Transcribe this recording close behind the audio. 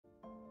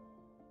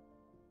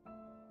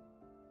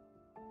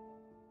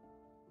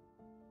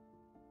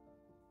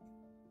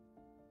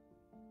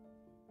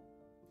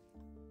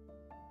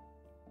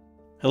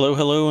Hello,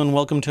 hello, and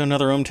welcome to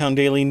another ohmTown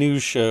Daily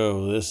News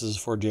Show. This is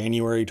for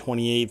January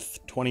 28th,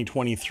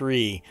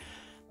 2023.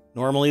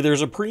 Normally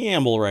there's a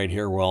preamble right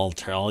here where I'll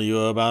tell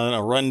you about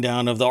a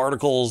rundown of the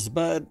articles,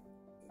 but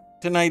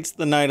tonight's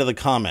the night of the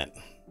Comet.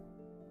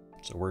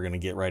 So we're going to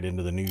get right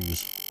into the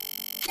news.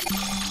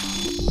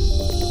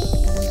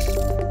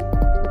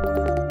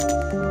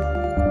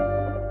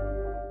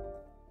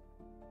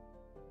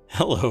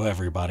 Hello,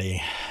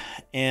 everybody.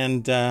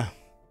 And today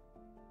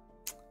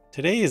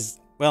is,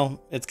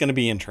 well, it's going to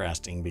be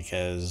interesting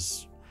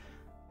because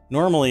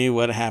normally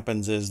what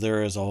happens is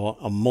there is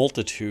a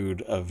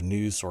multitude of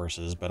news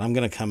sources, but I'm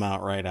going to come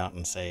out right out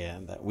and say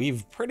it, that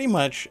we've pretty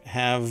much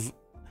have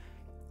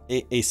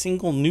a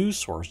single news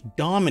source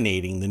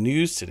dominating the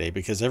news today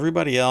because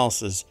everybody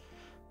else is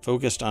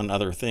focused on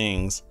other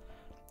things.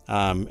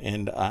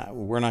 And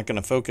we're not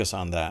going to focus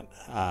on that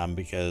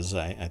because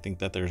I think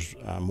that there's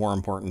more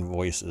important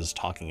voices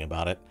talking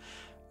about it.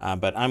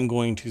 But I'm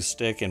going to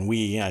stick, and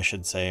I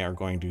should say, are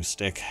going to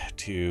stick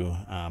to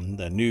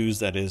the news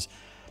that is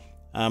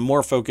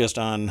more focused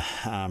on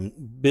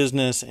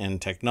business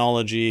and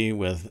technology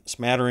with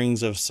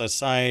smatterings of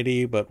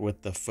society, but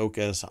with the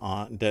focus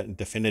on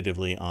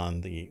definitively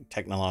on the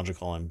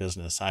technological and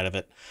business side of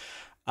it.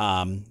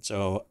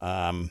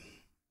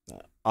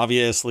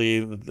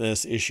 Obviously,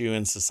 this issue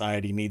in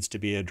society needs to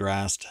be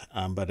addressed,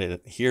 but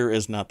here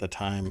is not the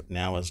time.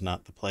 Now is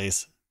not the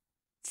place.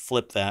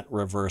 Flip that,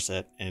 reverse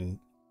it, and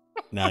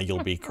now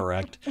you'll be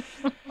correct.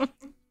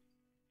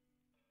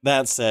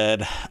 That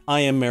said,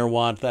 I am Mayor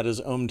Watt. That is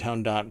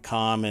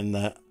ohmTown.com, and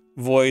the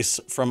voice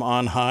from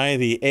on high,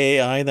 the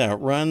AI that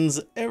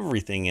runs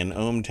everything in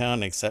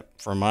ohmTown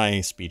except for my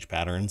speech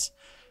patterns.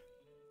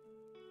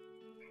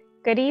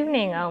 Good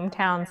evening,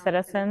 ohmTown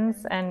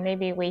citizens, and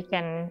maybe we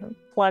can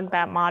plug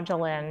that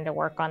module in to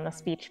work on the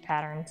speech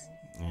patterns.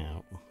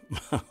 Yeah.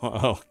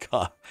 Oh,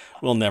 God.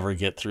 We'll never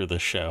get through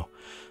this show.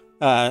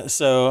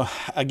 So,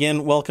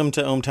 again, welcome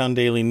to ohmTown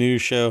Daily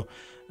News Show.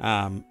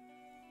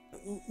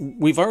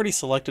 We've already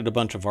selected a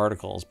bunch of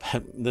articles,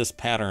 but this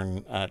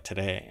pattern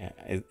today,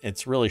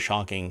 it's really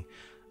shocking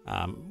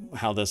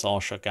how this all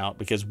shook out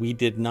because we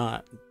did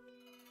not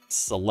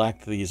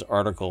select these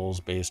articles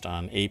based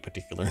on a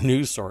particular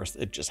news source.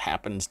 It just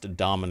happens to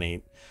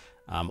dominate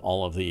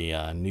all of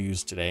the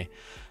news today.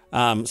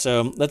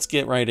 So let's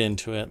get right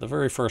into it. The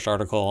very first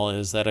article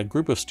is that a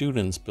group of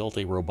students built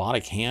a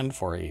robotic hand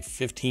for a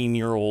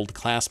 15-year-old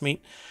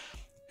classmate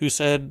who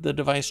said the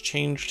device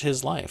changed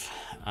his life.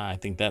 I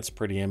think that's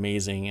pretty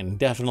amazing and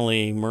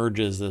definitely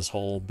merges this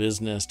whole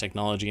business,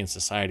 technology, and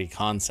society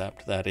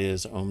concept that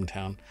is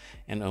ohmTown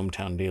and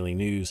ohmTown Daily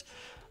News.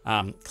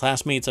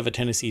 Classmates of a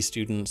Tennessee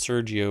student,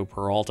 Sergio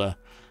Peralta,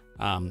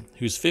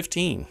 who's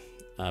 15,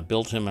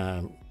 built him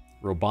a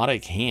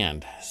robotic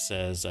hand,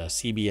 says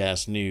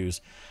CBS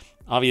News.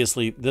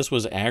 Obviously, this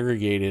was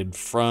aggregated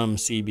from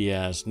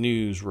CBS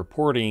News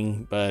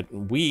reporting, but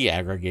we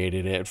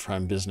aggregated it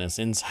from Business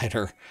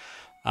Insider.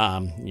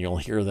 You'll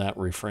hear that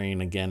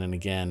refrain again and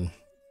again.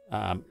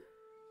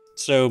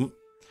 So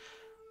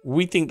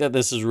we think that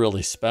this is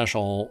really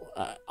special.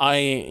 I,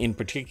 in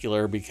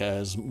particular,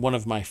 because one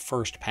of my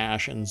first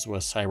passions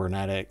was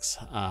cybernetics,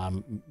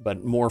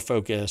 but more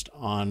focused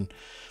on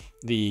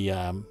the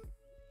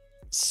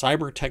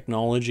cyber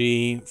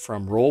technology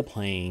from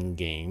role-playing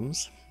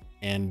games.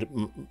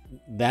 And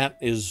that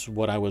is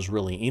what I was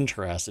really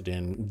interested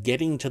in,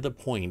 getting to the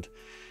point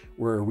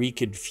where we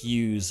could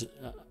fuse,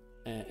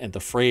 and the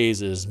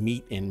phrase is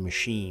meat and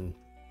machine,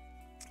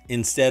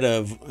 instead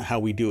of how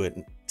we do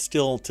it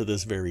still to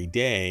this very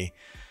day,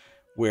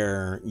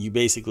 where you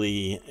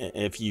basically,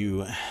 if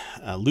you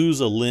lose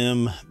a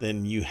limb,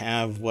 then you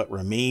have what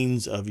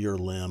remains of your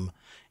limb,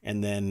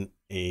 and then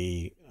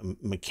a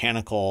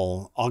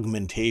mechanical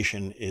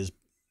augmentation is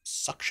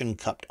suction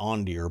cupped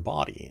onto your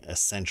body,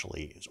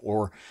 essentially.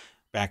 Or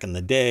back in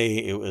the day,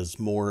 it was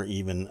more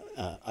even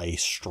a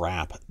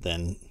strap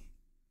than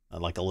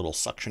like a little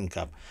suction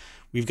cup.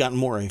 We've gotten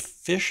more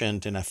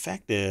efficient and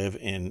effective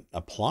in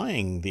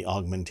applying the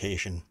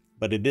augmentation,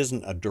 but it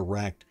isn't a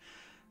direct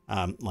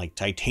like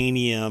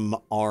titanium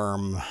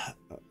arm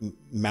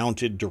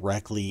mounted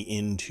directly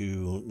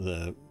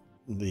into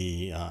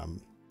the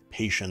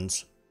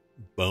patient's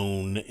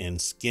bone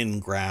and skin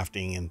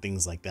grafting and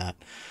things like that.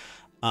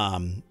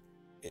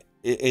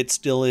 It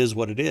still is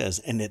what it is,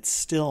 and it's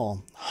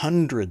still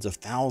hundreds of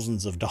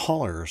thousands of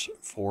dollars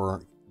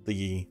for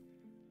the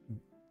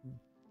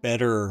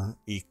better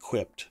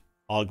equipped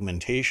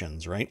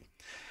augmentations, right?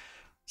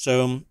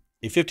 So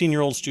a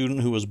 15-year-old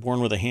student who was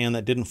born with a hand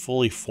that didn't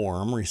fully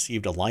form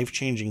received a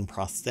life-changing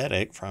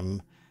prosthetic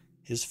from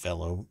his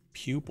fellow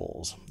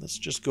pupils. Let's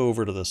just go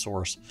over to the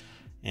source.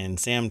 And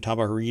Sam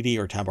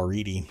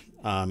Tabaridi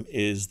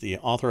is the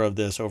author of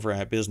this over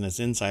at Business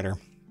Insider.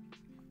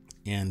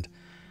 And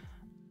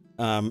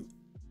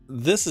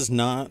this is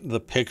not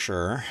the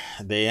picture.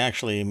 They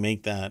actually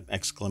make that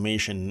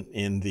exclamation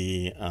in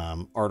the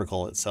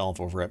article itself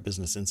over at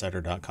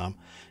businessinsider.com.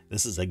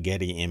 This is a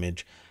Getty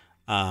image.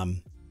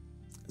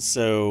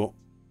 So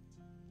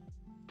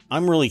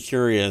I'm really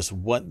curious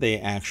what they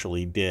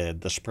actually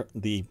did.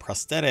 The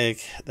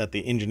prosthetic that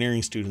the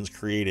engineering students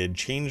created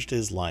changed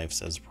his life,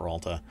 says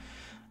Peralta.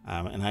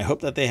 And I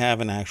hope that they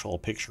have an actual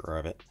picture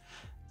of it.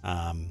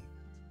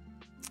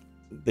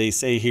 They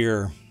say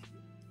here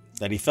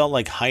that he felt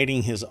like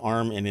hiding his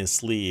arm in his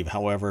sleeve.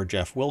 However,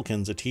 Jeff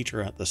Wilkins, a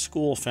teacher at the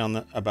school,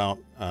 found about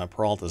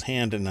Peralta's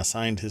hand and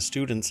assigned his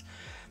students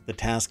the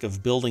task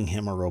of building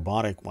him a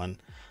robotic one.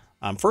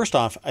 First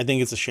off, I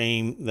think it's a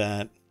shame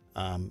that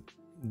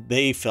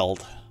they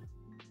felt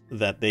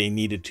that they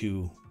needed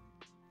to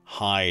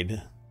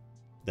hide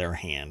their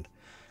hand.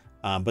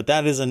 But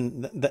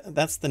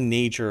that's the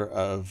nature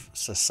of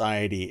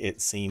society,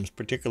 it seems,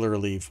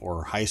 particularly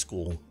for high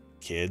school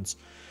kids,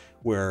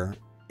 where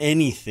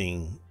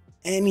anything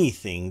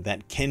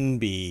that can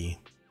be,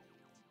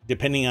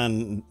 depending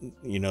on,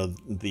 you know,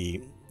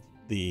 the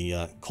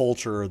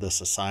culture, the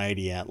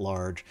society at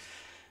large,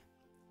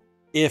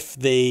 if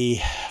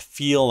they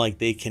feel like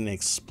they can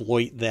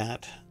exploit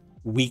that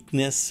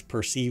weakness,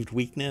 perceived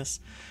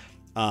weakness,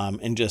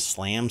 and just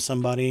slam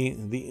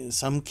somebody,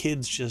 some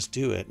kids just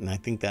do it, and I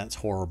think that's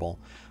horrible.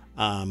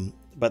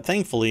 But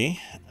thankfully,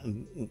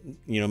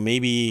 you know,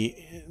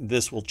 maybe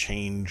this will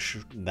change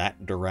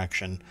that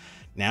direction.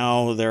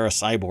 Now they're a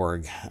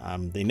cyborg.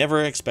 They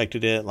never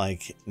expected it,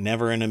 like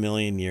never in a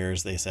million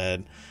years, they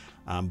said.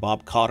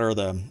 Bob Cotter,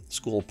 the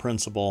school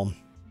principal,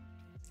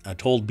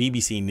 told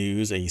BBC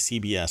News, a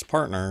CBS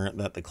partner,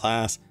 that the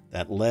class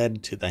that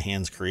led to the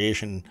hand's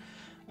creation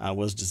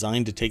was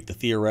designed to take the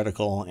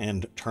theoretical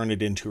and turn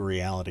it into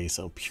reality.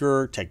 So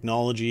pure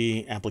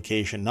technology,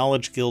 application,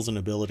 knowledge, skills, and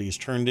abilities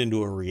turned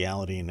into a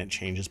reality, and it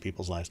changes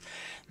people's lives.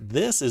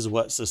 This is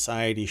what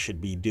society should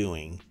be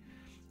doing,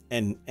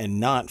 and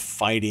not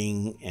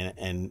fighting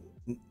and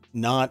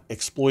not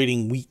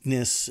exploiting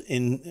weakness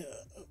in,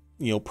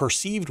 you know,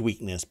 perceived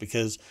weakness,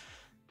 because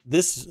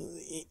this,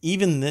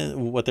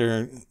 what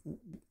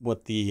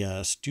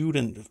the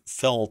student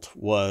felt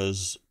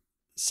was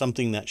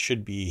something that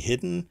should be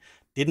hidden,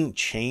 didn't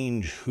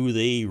change who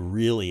they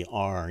really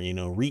are. You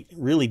know,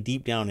 really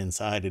deep down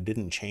inside, it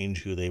didn't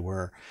change who they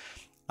were.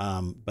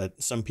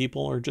 But some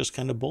people are just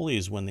kind of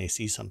bullies when they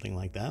see something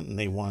like that, and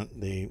they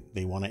want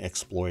to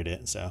exploit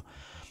it. So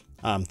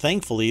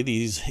thankfully,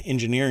 these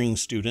engineering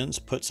students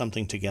put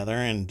something together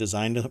and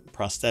designed a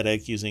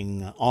prosthetic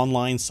using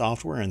online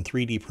software and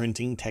 3D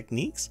printing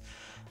techniques.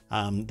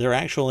 There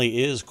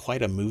actually is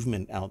quite a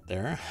movement out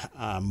there.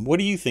 What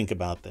do you think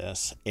about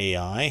this,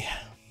 AI?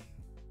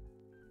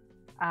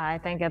 I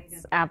think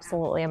it's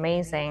absolutely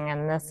amazing,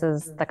 and this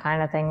is the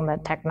kind of thing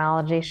that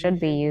technology should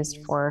be used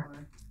for.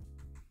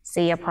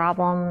 See a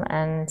problem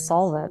and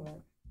solve it.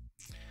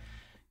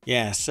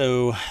 Yeah,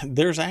 so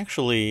there's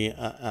actually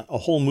a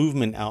whole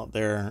movement out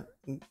there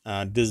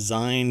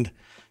designed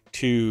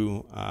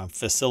to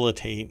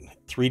facilitate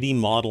 3D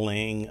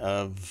modeling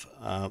of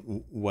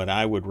what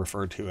I would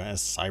refer to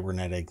as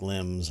cybernetic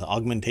limbs,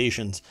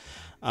 augmentations,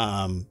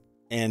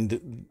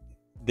 and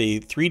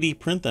they 3D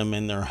print them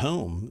in their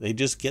home. They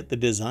just get the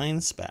design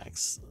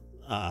specs.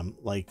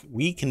 Like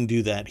we can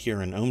do that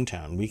here in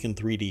ohmTown. We can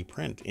 3D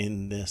print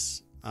in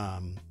this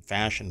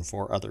fashion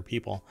for other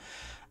people.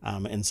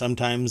 And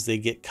sometimes they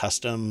get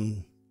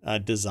custom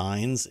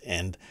designs,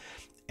 and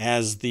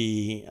as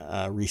the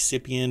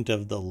recipient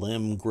of the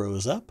limb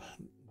grows up,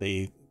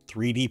 they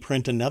 3D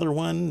print another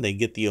one. They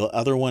get the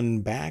other one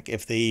back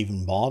if they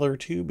even bother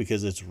to,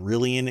 because it's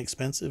really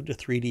inexpensive to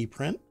 3D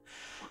print.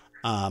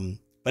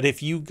 But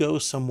if you go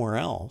somewhere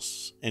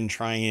else and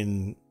try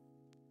and,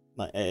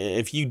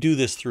 if you do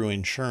this through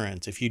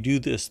insurance, if you do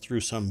this through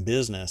some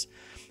business,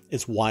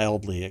 it's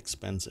wildly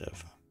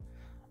expensive.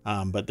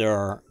 But there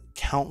are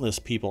countless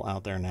people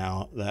out there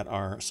now that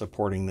are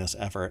supporting this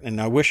effort. And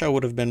I wish I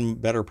would have been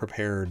better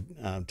prepared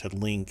to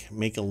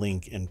make a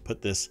link and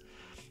put this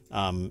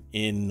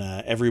in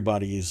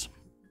everybody's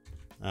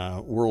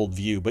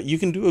worldview. But you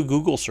can do a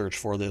Google search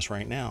for this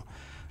right now.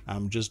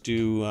 Just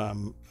do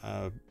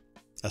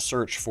a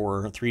search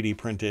for 3D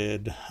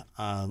printed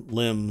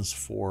limbs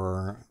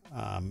for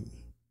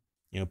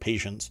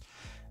patients,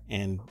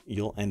 and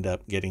you'll end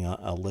up getting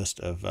a list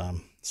of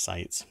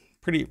sites.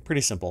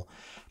 Pretty simple.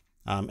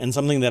 And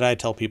something that I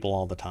tell people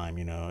all the time,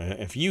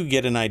 if you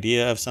get an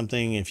idea of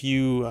something, if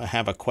you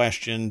have a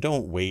question,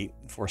 don't wait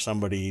for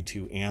somebody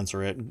to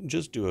answer it.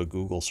 Just do a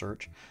Google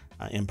search.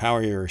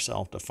 Empower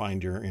yourself to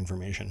find your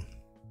information.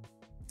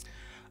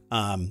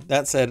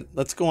 That said,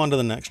 let's go on to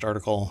the next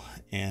article.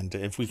 And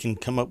if we can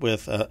come up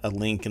with a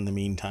link in the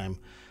meantime,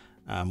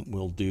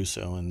 we'll do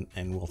so,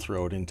 and we'll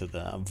throw it into the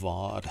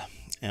VOD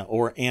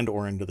or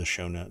into the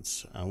show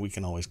notes. We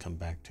can always come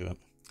back to it.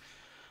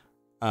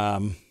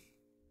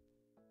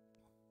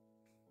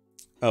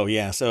 Oh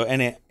yeah, so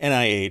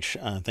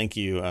NIH, thank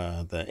you.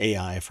 The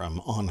AI from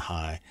On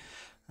High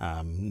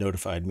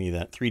notified me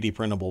that 3D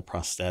printable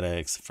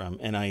prosthetics from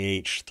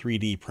NIH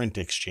 3D Print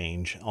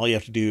Exchange. All you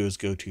have to do is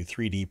go to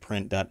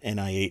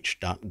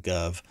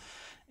 3dprint.nih.gov,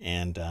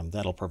 and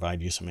that'll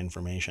provide you some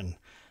information.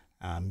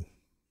 A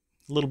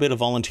little bit of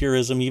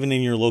volunteerism, even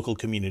in your local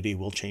community,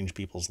 will change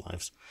people's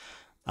lives.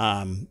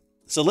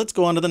 So let's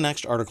go on to the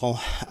next article.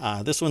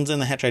 This one's in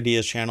the Hatch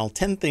Ideas channel.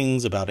 10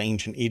 things about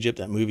ancient Egypt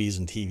that movies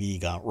and TV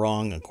got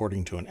wrong,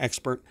 according to an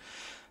expert.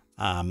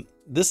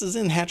 This is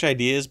in Hatch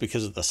Ideas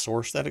because of the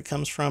source that it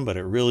comes from, but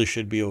it really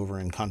should be over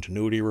in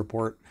Continuity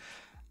Report.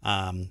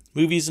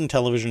 Movies and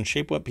television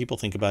shape what people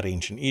think about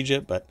ancient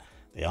Egypt, but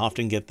they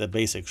often get the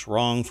basics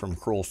wrong, from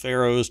cruel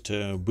pharaohs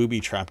to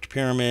booby-trapped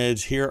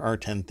pyramids. Here are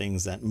 10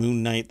 things that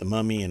Moon Knight, the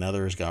Mummy, and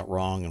others got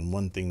wrong, and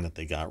one thing that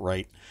they got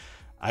right.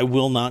 I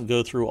will not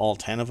go through all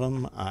 10 of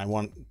them. I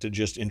want to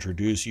just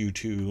introduce you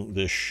to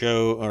this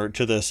show, or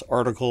to this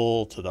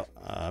article, to the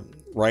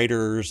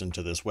writers, and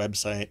to this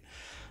website.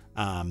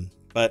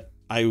 But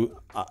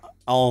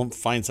I'll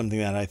find something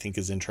that I think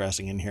is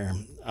interesting in here.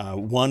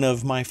 One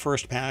of my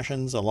first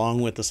passions,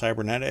 along with the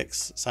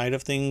cybernetics side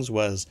of things,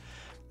 was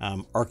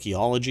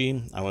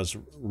archaeology. I was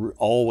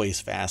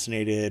always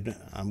fascinated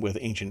with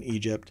ancient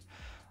Egypt.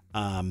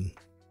 And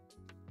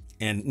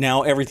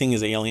now everything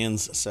is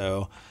aliens,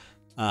 so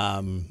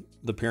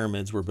the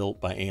pyramids were built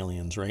by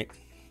aliens, right?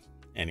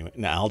 Anyway,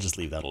 no, I'll just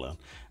leave that alone.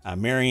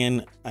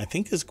 Marion, I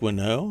think, is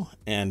Guineau,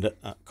 and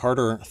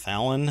Carter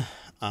Thalen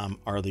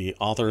are the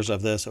authors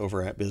of this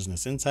over at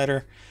Business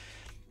Insider.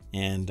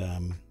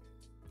 And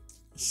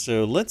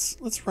so let's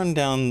run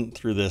down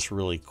through this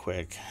really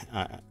quick.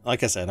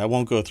 Like I said, I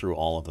won't go through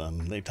all of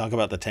them. They talk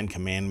about the 10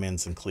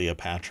 Commandments and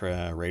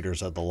Cleopatra,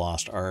 Raiders of the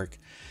Lost Ark.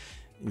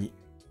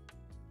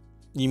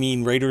 You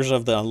mean Raiders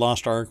of the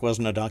Lost Ark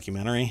wasn't a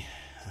documentary?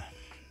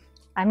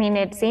 I mean,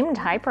 it seemed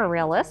hyper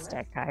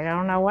realistic. I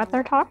don't know what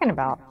they're talking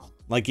about.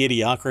 Like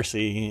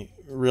Idiocracy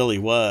really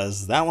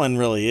was. That one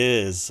really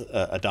is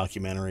a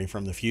documentary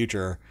from the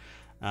future,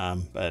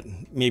 but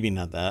maybe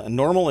not that. A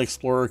normal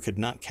explorer could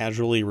not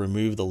casually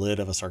remove the lid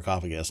of a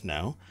sarcophagus.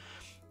 No.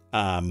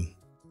 I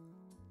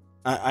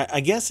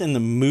guess in the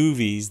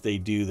movies they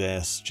do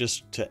this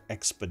just to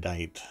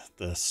expedite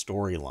the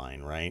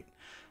storyline, right?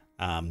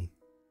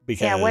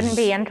 Because, yeah, it wouldn't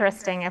be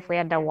interesting if we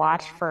had to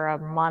watch for a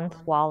month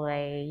while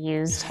they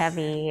used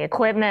heavy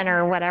equipment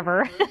or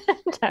whatever.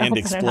 And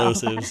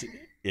explosives.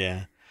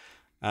 Yeah.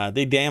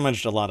 They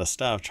damaged a lot of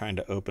stuff trying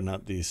to open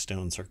up these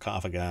stone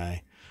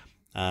sarcophagi.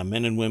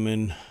 Men and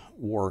women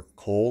wore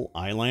kohl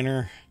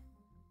eyeliner.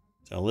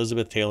 So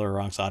Elizabeth Taylor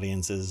rocks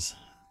audiences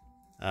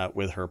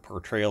with her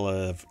portrayal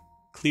of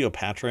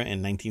Cleopatra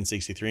in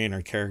 1963, and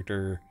her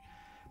character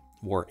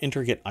wore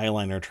intricate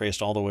eyeliner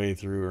traced all the way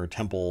through her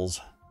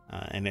temples,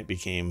 and it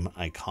became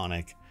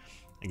iconic.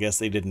 I guess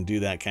they didn't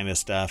do that kind of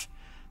stuff.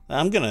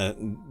 I'm going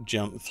to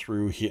jump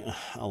through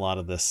a lot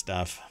of this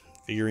stuff.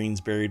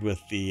 Figurines buried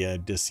with the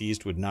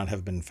deceased would not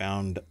have been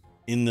found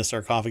in the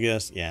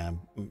sarcophagus. Yeah,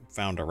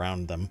 found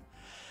around them.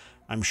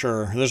 I'm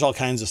sure there's all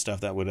kinds of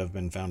stuff that would have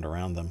been found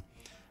around them.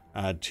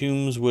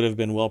 Tombs would have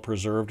been well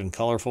preserved and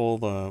colorful.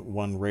 The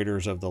one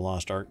Raiders of the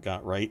Lost Ark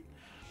got right.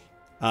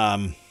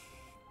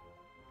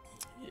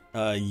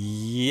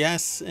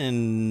 Yes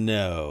and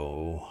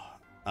no.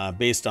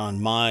 Based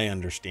on my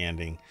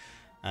understanding,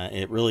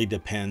 it really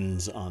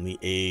depends on the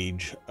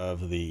age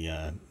of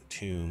the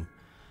tomb.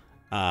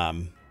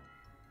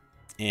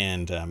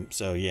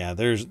 So yeah,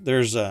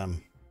 there's a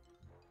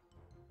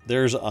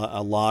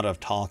lot of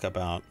talk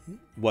about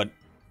what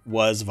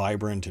was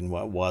vibrant and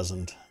what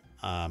wasn't,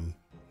 and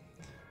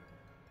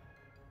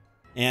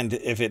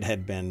if it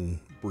had been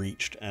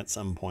breached at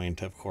some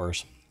point, of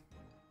course.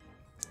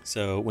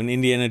 So when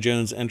Indiana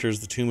Jones enters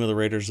the tomb of the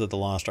Raiders of the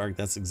Lost Ark,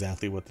 that's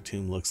exactly what the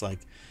tomb looks like,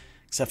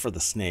 except for the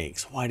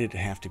snakes. Why did it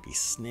have to be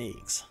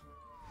snakes?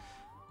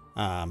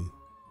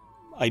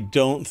 I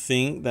don't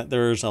think that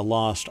there's a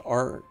lost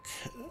ark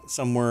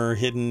somewhere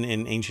hidden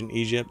in ancient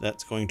Egypt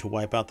that's going to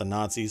wipe out the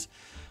Nazis.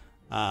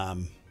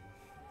 Damn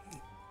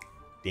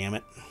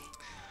it.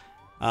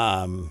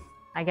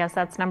 I guess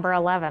that's number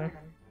 11.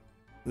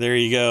 There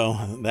you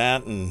go.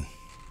 That, and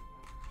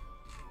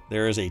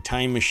there is a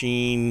time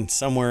machine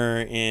somewhere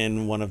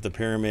in one of the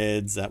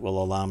pyramids that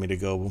will allow me to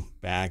go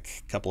back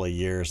a couple of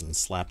years and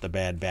slap the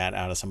bad bat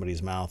out of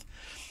somebody's mouth.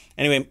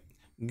 Anyway,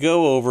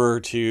 go over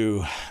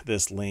to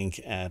this link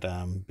at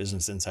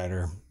Business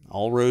Insider.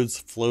 All roads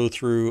flow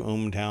through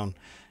ohmTown,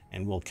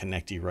 and we'll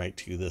connect you right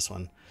to this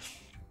one.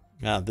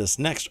 This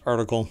next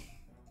article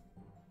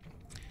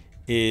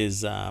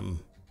is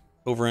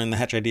over in the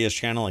Hatch Ideas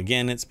channel.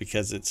 Again, it's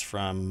because it's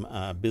from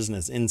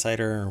Business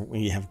Insider.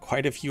 We have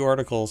quite a few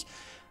articles,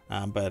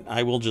 but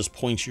I will just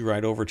point you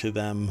right over to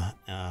them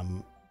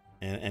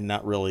and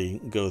not really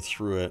go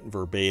through it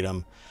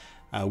verbatim.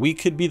 We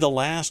could be the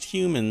last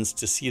humans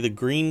to see the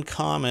green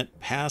comet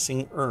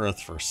passing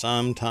Earth for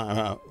some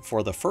time,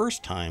 for the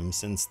first time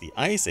since the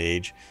Ice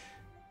Age,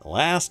 the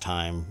last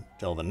time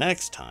till the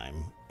next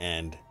time,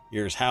 and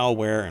here's how,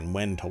 where, and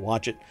when to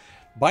watch it.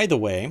 By the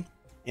way,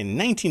 in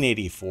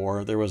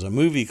 1984, there was a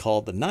movie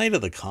called The Night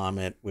of the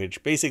Comet,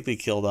 which basically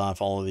killed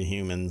off all of the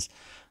humans,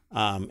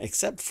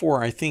 except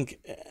for, I think,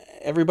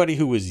 everybody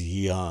who was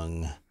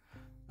young.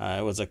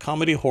 It was a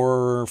comedy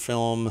horror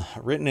film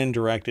written and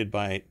directed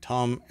by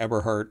Tom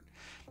Eberhardt,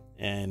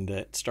 and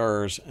it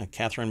stars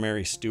Catherine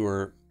Mary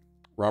Stewart,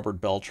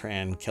 Robert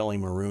Beltran, Kelly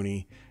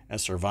Maroney,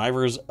 as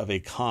survivors of a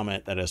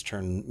comet that has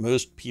turned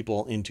most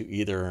people into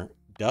either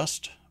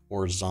dust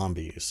or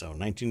zombies. So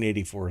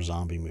 1984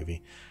 zombie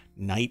movie,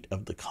 Night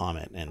of the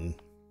Comet. And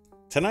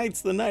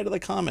tonight's the night of the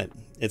comet.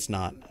 It's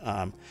not.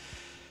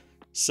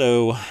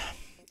 So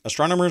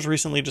astronomers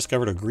recently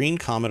discovered a green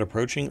comet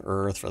approaching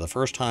Earth for the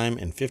first time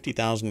in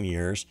 50,000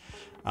 years.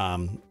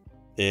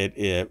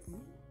 It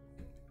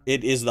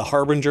is the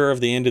harbinger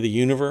of the end of the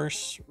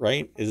universe,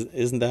 right?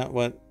 Isn't that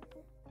what?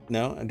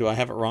 No? Do I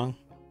have it wrong?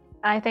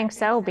 I think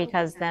so,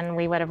 because then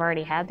we would have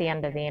already had the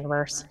end of the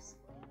universe.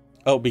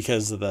 Oh,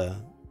 because of the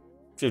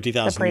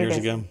 50,000 years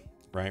ago?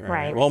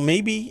 Right. Well,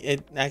 maybe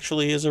it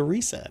actually is a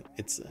reset.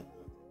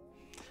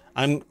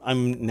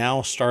 I'm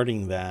now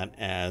starting that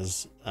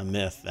as a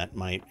myth that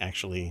might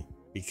actually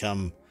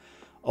become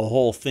a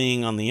whole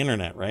thing on the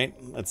internet, right?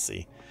 Let's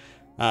see.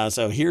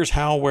 So here's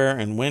how, where,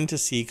 and when to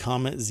see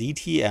Comet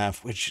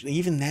ZTF, which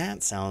even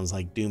that sounds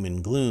like doom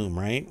and gloom,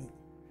 right?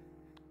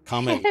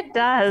 Comet. It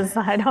does.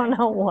 I don't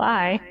know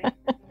why.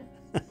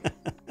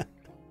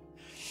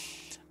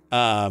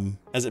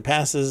 As it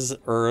passes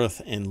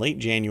Earth in late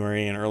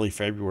January and early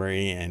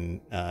February, and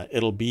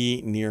it'll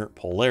be near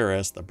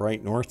Polaris, the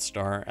bright North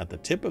Star at the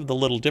tip of the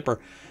Little Dipper.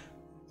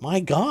 My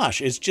gosh,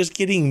 it's just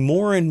getting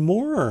more and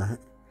more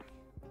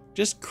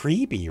just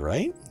creepy,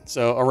 right?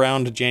 So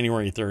around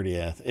January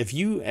 30th, if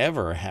you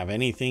ever have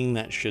anything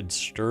that should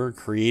stir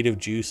creative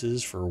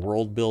juices for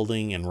world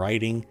building and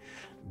writing,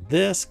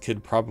 this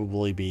could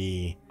probably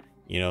be,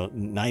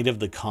 Night of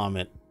the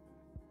Comet,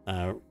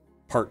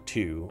 part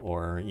 2,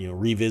 or,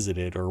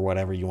 revisited, or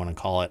whatever you want to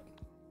call it.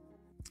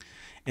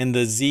 And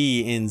the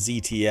Z in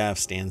ZTF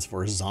stands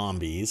for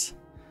zombies.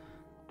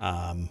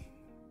 I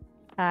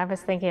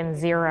was thinking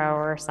 0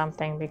 or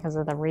something because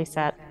of the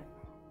reset.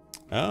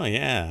 Oh,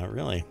 yeah,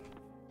 really.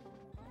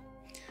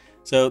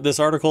 So this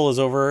article is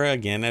over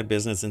again at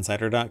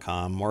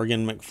businessinsider.com.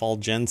 Morgan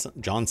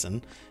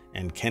McFall-Johnson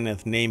and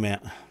Kenneth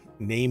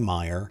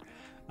Nehmeyer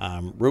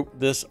wrote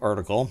this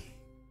article.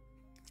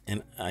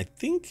 And I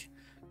think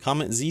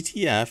Comet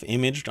ZTF,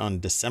 imaged on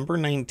December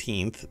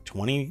 19th,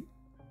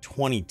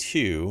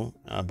 2022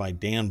 by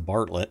Dan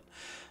Bartlett.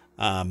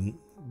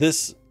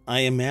 This,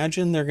 I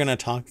imagine they're going to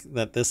talk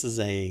that this is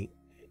a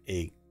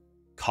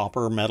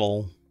copper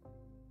metal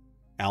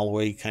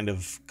alloy kind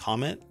of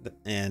comet,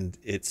 and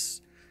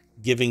it's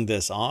giving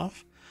this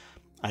off,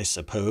 I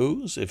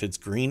suppose, if it's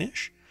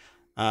greenish.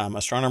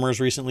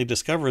 Astronomers recently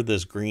discovered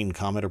this green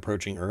comet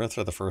approaching Earth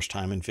for the first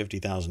time in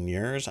 50,000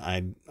 years.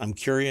 I'm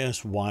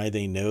curious why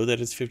they know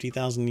that it's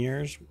 50,000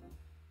 years.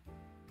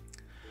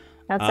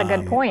 That's a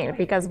good point,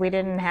 because we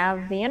didn't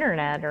have the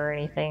internet or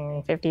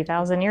anything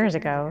 50,000 years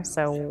ago.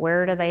 So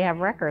where do they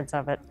have records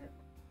of it?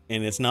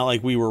 And it's not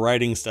like we were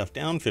writing stuff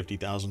down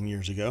 50,000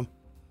 years ago.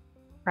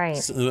 Right.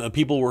 So,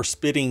 people were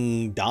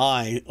spitting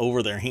dye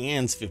over their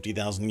hands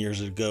 50,000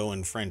 years ago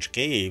in French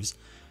caves.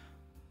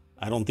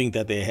 I don't think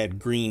that they had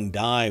green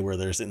dye where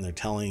they're sitting there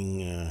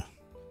telling,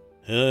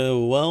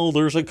 well,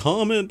 there's a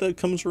comet that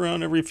comes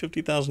around every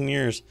 50,000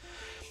 years.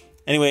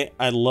 Anyway,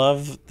 I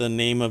love the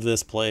name of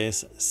this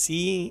place,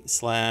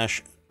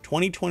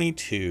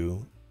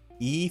 C/2022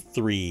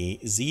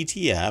 E3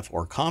 ZTF,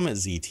 or Comet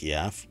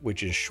ZTF,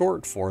 which is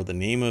short for the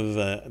name of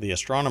the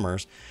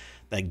astronomers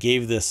that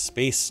gave this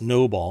space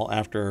snowball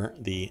after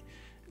the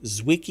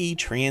Zwicky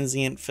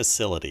Transient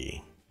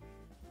Facility.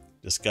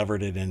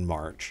 Discovered it in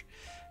March.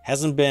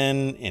 Hasn't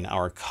been in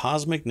our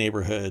cosmic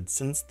neighborhood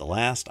since the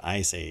last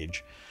ice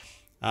age.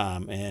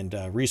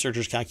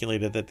 Researchers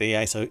calculated that the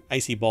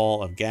icy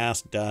ball of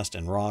gas, dust,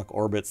 and rock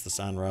orbits the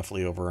sun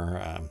roughly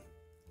over,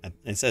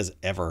 it says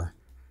ever,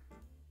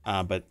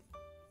 but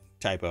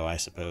typo, I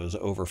suppose,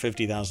 over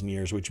 50,000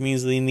 years, which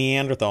means the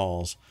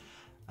Neanderthals,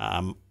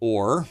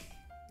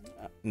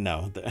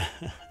 no,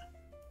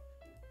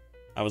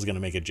 I was going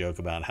to make a joke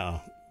about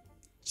how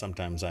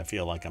sometimes I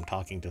feel like I'm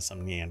talking to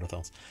some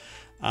Neanderthals.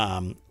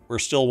 We're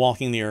still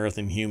walking the earth,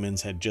 and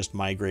humans had just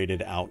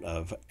migrated out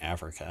of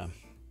Africa.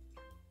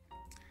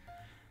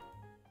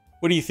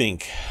 What do you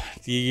think?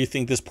 Do you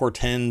think this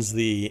portends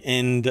the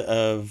end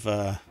of,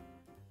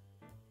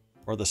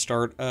 or the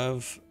start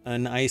of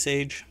an ice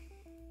age?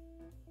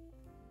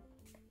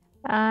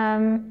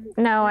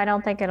 No, I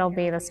don't think it'll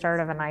be the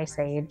start of an ice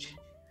age.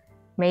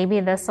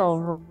 Maybe this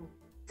will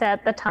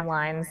set the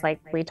timelines like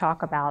we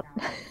talk about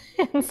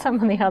in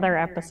some of the other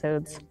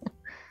episodes.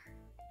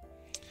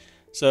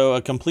 So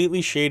a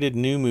completely shaded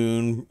new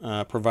moon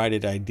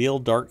provided ideal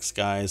dark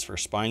skies for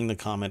spying the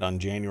comet on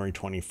January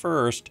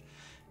 21st.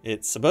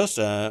 It's supposed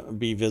to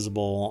be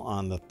visible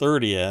on the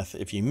 30th.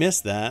 If you miss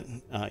that,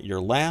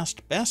 your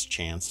last best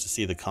chance to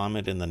see the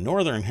comet in the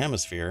northern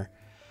hemisphere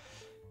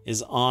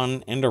is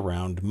on and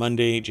around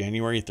Monday,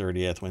 January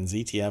 30th, when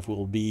ZTF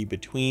will be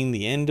between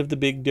the end of the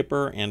Big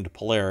Dipper and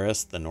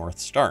Polaris, the North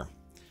Star.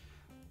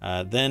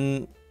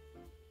 Then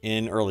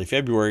in early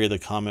February, the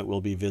comet will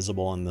be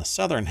visible in the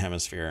southern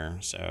hemisphere.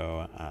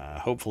 So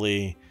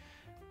hopefully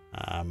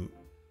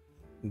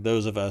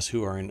those of us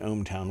who are in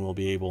ohmTown will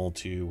be able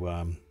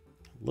to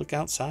look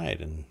outside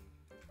and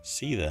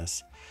see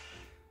this.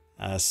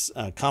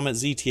 Comet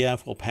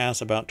ZTF will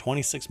pass about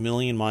 26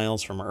 million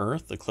miles from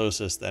Earth, the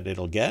closest that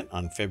it'll get,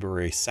 on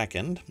February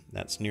 2nd.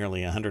 That's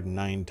nearly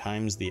 109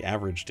 times the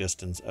average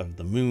distance of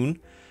the moon,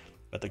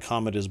 but the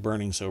comet is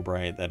burning so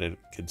bright that it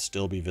could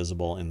still be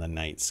visible in the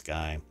night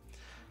sky.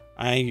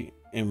 I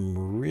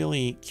am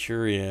really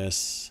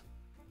curious,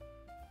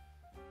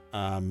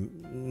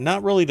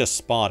 not really to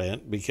spot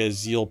it,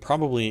 because you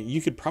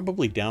could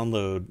probably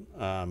download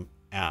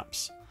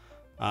apps,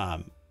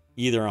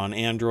 either on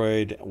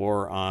Android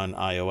or on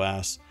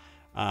iOS,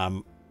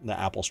 the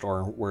Apple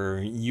Store, where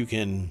you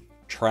can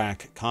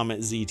track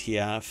Comet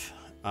ZTF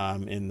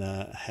in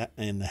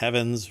the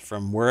heavens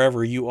from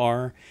wherever you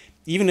are.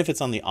 Even if it's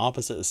on the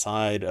opposite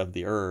side of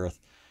the Earth,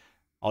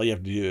 all you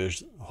have to do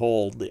is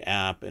hold the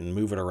app and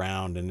move it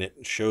around, and it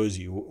shows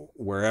you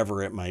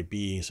wherever it might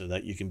be so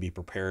that you can be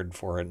prepared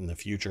for it in the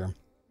future.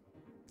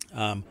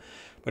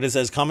 But it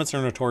says comets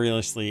are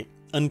notoriously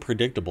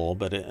unpredictable,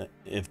 but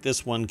if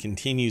this one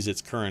continues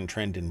its current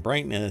trend in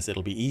brightness,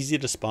 it'll be easy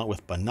to spot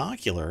with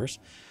binoculars,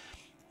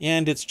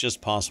 and it's just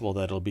possible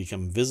that it'll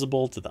become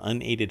visible to the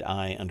unaided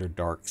eye under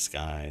dark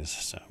skies.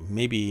 So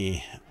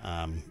maybe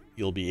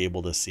you'll be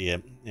able to see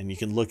it, and you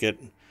can look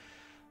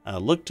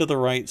to the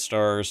right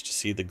stars to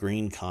see the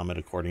green comet,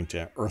 according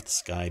to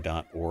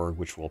earthsky.org,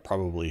 which will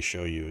probably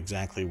show you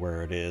exactly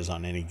where it is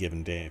on any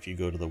given day if you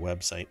go to the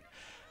website.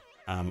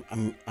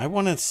 I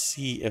want to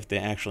see if they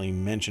actually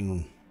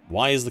mention,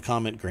 why is the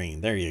comet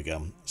green? There you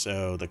go.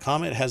 So the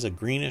comet has a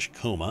greenish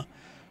coma,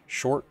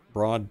 short,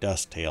 broad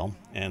dust tail,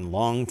 and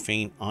long,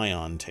 faint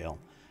ion tail.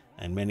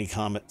 And many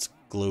comets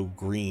glow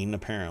green,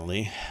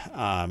 apparently.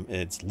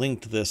 It's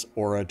linked this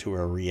aura to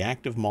a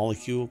reactive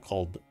molecule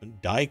called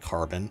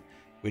dicarbon,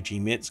 which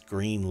emits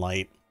green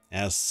light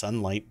as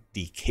sunlight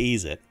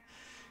decays it.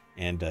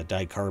 And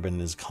dicarbon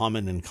is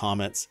common in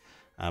comets,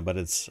 but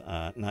it's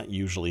not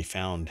usually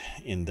found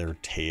in their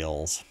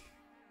tails.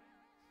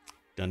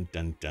 Dun,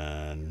 dun,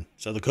 dun.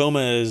 So the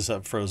coma is a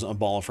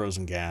ball of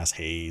frozen gas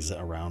haze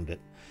around it.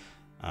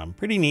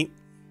 Pretty neat.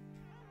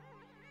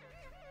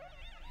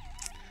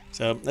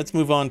 So let's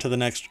move on to the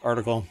next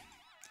article.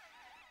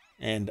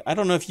 And I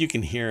don't know if you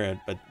can hear it,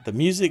 but the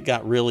music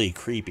got really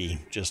creepy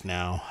just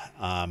now.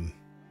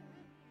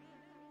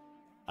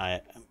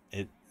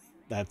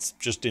 That's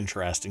just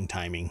interesting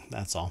timing.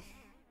 That's all.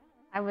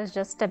 I was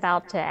just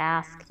about to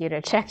ask you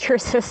to check your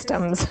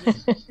systems.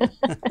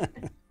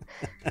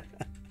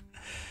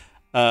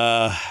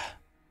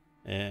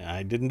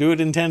 I didn't do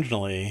it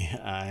intentionally.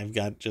 I've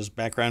got just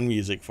background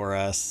music for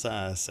us,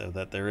 so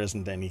that there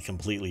isn't any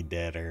completely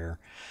dead air.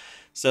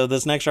 So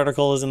this next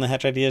article is in the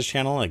Hatch Ideas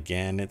channel.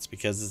 Again, it's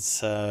because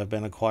it's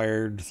been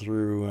acquired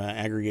through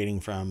aggregating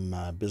from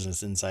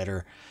Business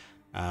Insider.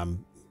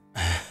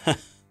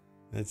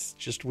 It's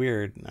just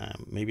weird.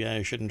 Maybe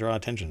I shouldn't draw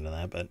attention to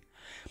that, but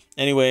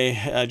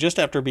anyway, just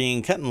after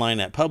being cut in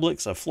line at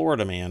Publix, a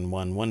Florida man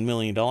won $1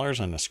 million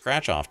on a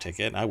scratch-off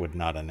ticket. I would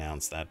not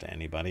announce that to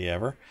anybody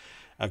ever.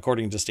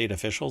 According to state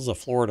officials, a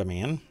Florida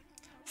man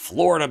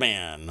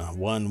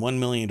won $1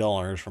 million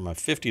from a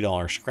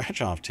 $50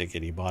 scratch-off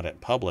ticket he bought at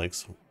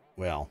Publix.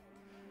 Well,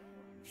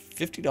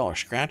 $50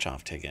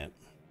 scratch-off ticket.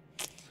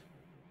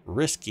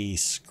 Risky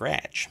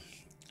scratch.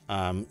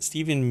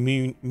 Stephen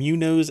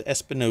Munoz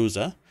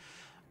Espinoza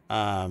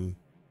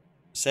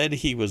said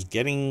he was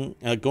going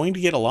to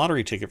get a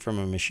lottery ticket from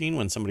a machine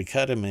when somebody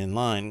cut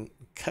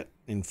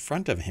in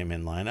front of him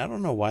in line. I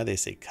don't know why they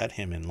say cut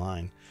him in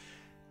line.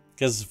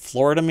 Because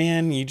Florida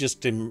man, you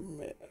just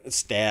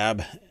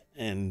stab.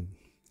 And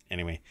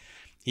anyway,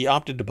 he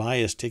opted to buy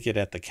his ticket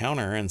at the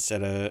counter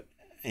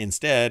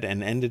instead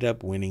and ended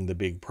up winning the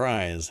big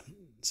prize.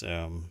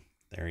 So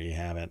there you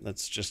have it.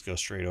 Let's just go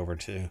straight over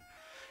to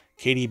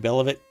Katie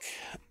Belovic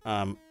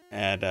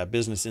at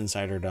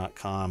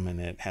businessinsider.com, and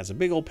it has a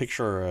big old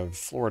picture of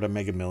Florida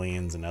Mega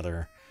Millions and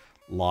other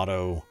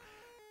lotto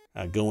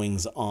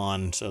goings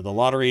on. So the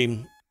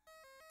lottery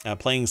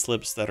playing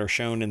slips that are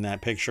shown in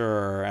that picture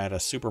are at a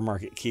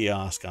supermarket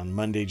kiosk on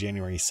Monday,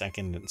 January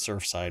 2nd in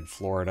Surfside,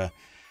 Florida.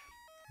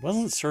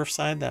 Wasn't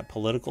Surfside that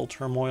political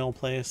turmoil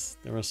place?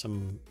 There was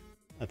some,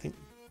 I think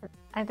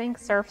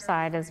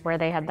Surfside is where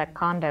they had that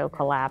condo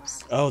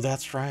collapse. Oh,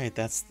 that's right.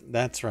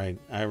 That's right.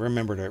 I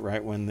remembered it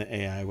right when the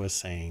AI was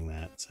saying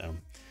that. So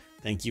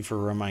thank you for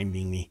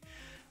reminding me.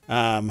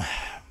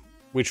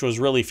 Which was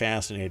really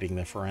fascinating,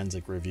 the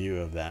forensic review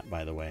of that,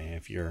 by the way,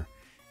 if you're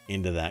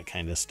into that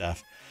kind of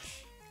stuff.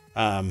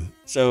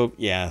 So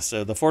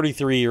the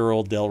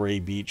 43-year-old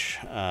Delray Beach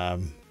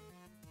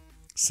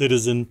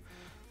citizen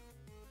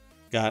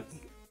got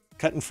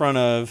cut in front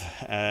of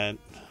at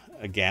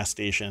a gas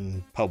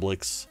station,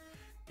 Publix,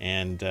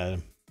 and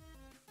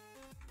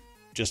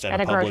just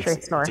at a Publix.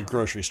 Grocery store. It's a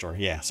grocery store.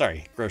 Yeah,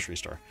 sorry, grocery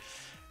store.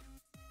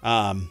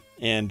 And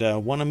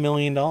won $1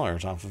 million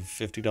off of a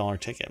 $50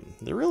 ticket.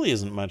 There really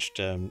isn't much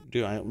to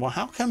do. Well,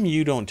 how come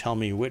you don't tell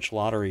me which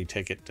lottery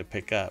ticket to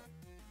pick up,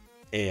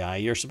 AI?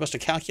 You're supposed to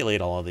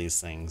calculate all of these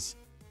things.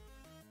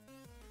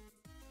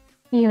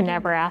 You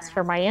never asked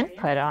for my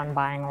input on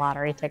buying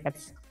lottery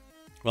tickets.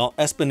 Well,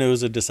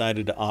 Espinoza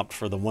decided to opt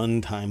for the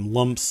one-time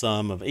lump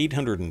sum of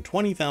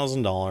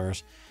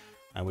 $820,000,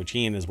 which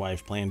he and his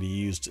wife plan to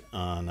use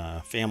on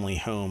a family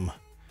home.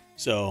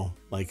 So,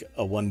 like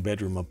a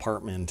one-bedroom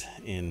apartment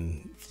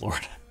in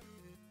Florida.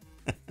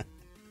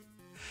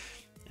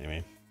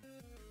 Anyway,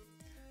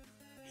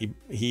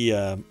 he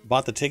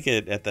bought the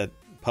ticket at that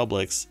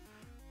Publix.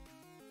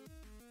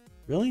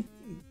 Really?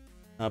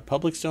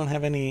 Publix don't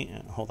have any...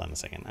 hold on a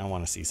second. I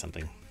want to see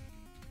something.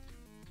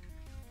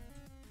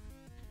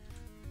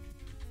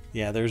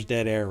 Yeah, there's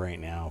dead air right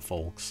now,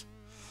 folks.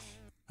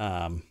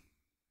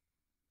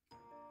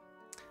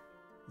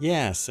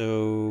 Yeah,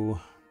 so...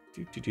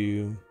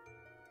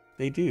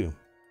 They do.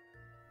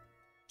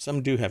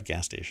 Some do have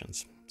gas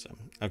stations. So,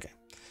 okay.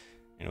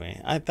 Anyway,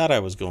 I thought I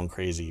was going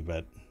crazy,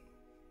 but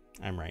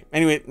I'm right.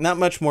 Anyway, not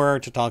much more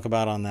to talk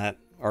about on that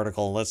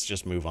article. Let's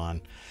just move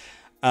on.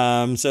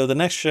 So the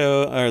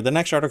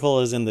next article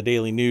is in the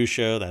Daily News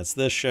Show. That's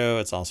this show.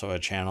 It's also a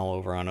channel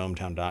over on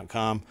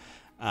ohmTown.com.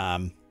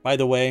 By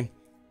the way,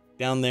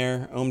 down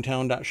there,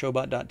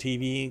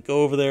 ohmTown.showbot.tv.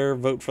 Go over there,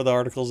 vote for the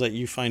articles that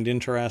you find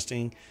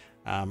interesting.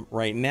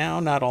 Right now,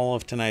 not all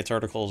of tonight's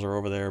articles are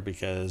over there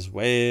because,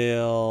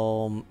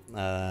 well,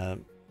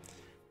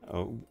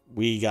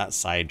 we got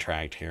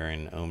sidetracked here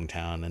in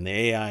ohmTown, and the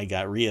AI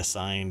got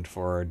reassigned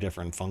for a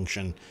different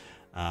function,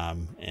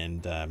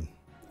 and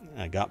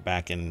got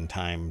back in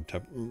time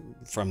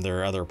from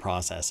their other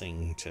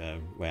processing to,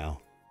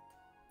 well...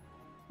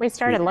 We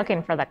started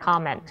looking for the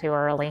Comet too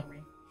early.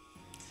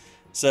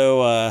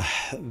 So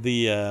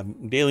the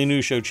Daily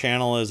News Show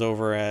channel is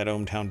over at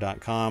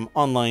ohmTown.com.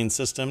 Online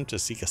system to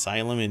seek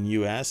asylum in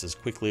U.S. is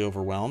quickly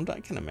overwhelmed. I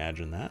can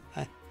imagine that.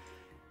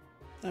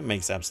 That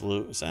makes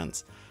absolute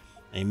sense.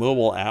 A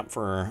mobile app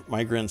for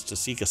migrants to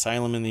seek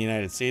asylum in the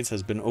United States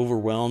has been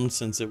overwhelmed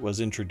since it was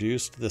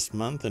introduced this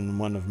month, and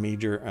one of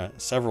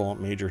several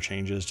major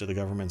changes to the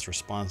government's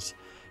response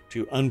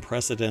to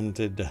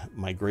unprecedented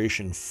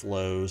migration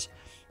flows.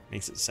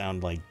 Makes it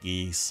sound like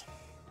geese.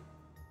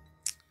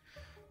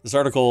 This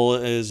article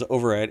is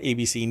over at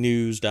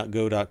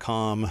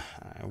abcnews.go.com.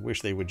 I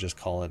wish they would just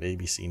call it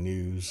ABC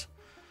News.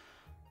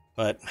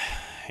 But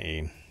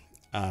hey,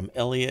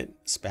 Elliot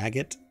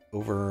Spaggett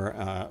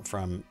over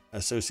from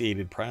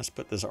Associated Press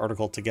put this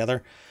article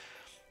together.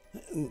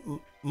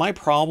 My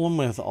problem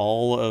with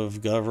all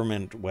of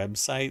government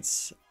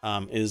websites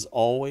is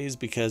always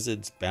because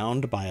it's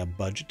bound by a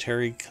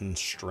budgetary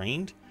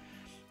constraint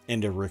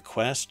and a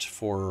request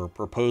for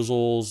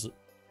proposals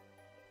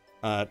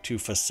to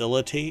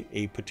facilitate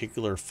a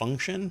particular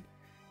function,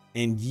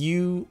 and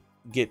you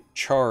get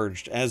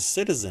charged as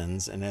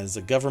citizens and as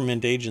a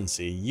government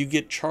agency, you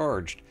get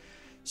charged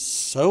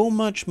so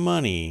much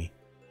money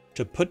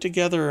to put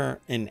together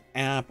an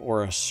app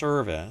or a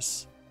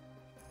service,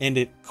 and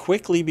it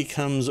quickly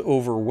becomes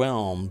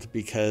overwhelmed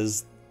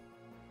because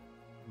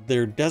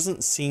there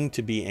doesn't seem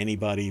to be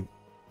anybody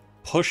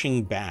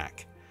pushing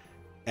back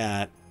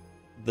at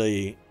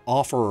the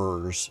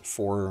offerers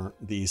for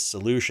these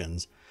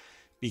solutions,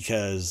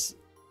 because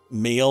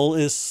mail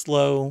is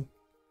slow,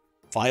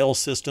 file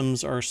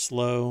systems are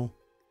slow,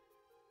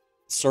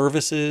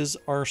 services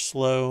are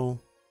slow,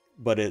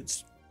 but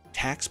it's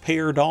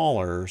taxpayer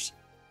dollars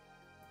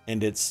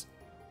and it's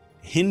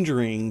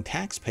hindering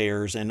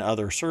taxpayers and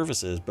other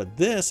services. But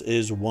this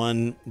is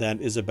one that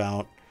is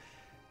about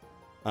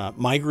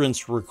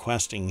migrants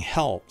requesting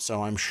help.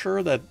 So I'm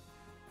sure that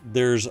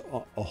there's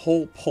a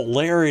whole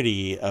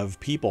polarity of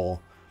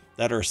people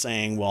that are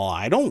saying, well,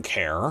 I don't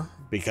care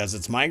because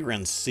it's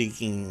migrants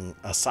seeking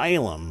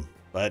asylum,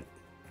 but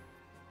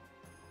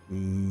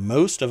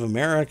most of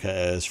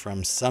America is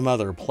from some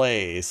other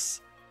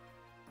place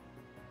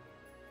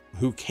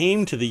who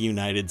came to the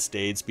United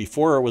States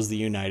before it was the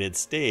United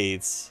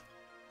States.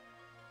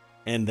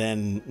 And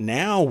then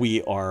now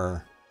we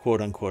are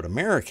quote unquote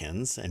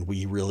Americans, and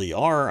we really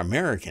are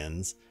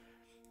Americans,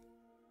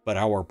 but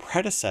our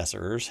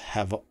predecessors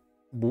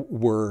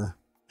were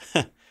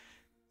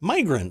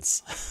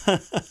migrants.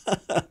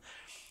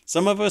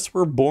 Some of us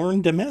were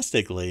born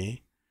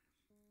domestically,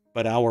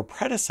 but our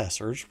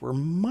predecessors were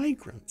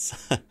migrants.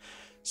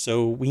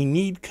 So we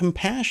need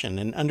compassion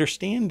and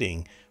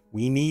understanding.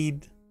 We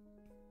need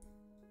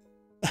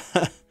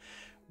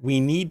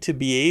to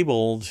be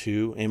able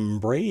to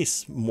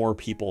embrace more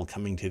people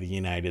coming to the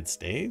United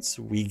States.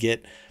 We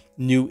get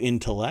new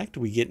intellect.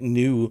 We get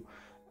new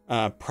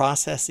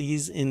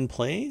processes in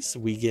place.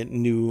 We get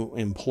new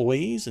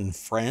employees and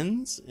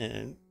friends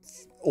and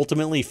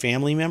ultimately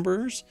family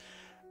members.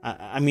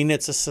 I mean,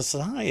 it's a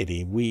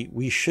society.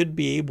 We should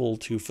be able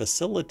to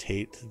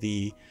facilitate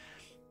the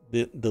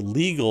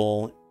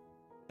legal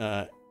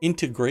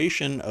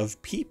integration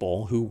of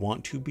people who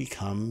want to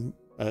become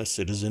a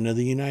citizen of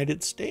the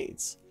United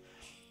States,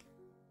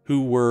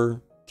 who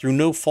were, through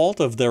no fault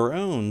of their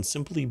own,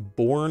 simply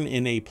born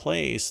in a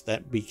place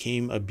that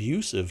became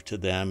abusive to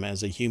them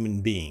as a human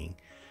being.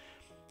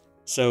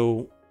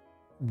 So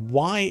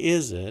why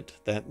is it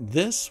that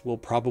this will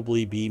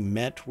probably be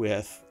met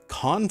with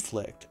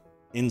conflict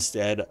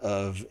instead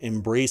of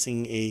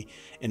embracing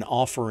and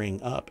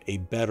offering up a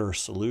better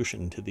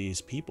solution to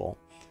these people.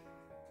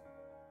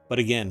 But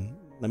again,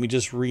 let me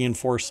just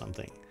reinforce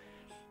something.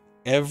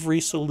 Every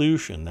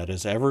solution that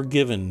is ever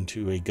given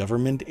to a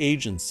government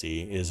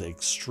agency is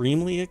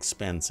extremely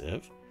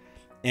expensive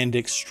and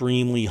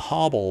extremely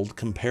hobbled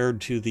compared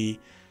to the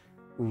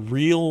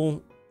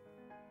real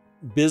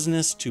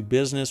business to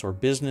business or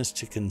business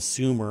to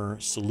consumer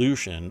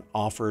solution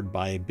offered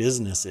by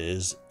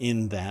businesses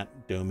in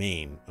that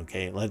domain.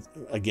 Okay, let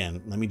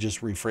me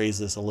just rephrase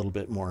this a little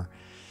bit more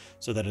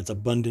so that it's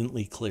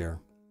abundantly clear.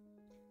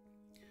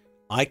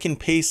 I can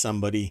pay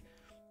somebody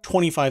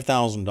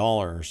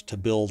 $25,000 to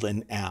build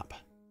an app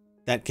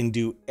that can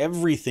do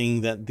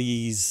everything that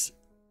this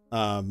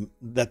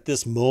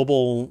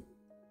mobile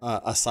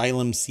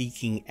asylum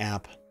seeking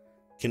app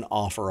can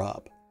offer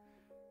up.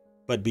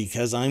 But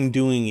because I'm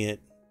doing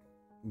it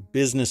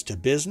business to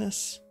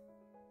business,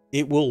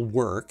 it will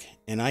work,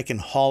 and I can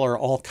holler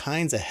all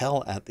kinds of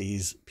hell at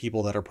these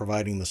people that are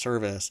providing the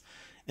service,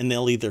 and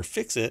they'll either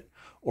fix it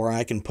or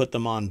I can put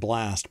them on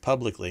blast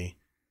publicly.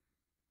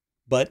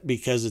 But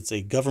because it's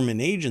a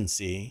government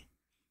agency,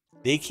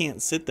 they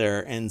can't sit there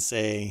and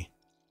say,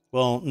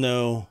 well,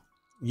 no,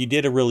 you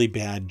did a really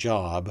bad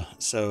job,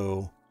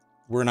 so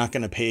we're not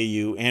going to pay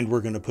you and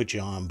we're going to put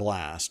you on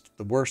blast.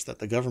 The worst that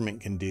the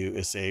government can do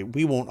is say,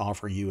 we won't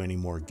offer you any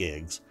more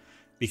gigs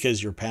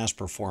because your past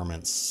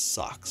performance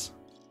sucks.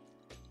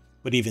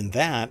 But even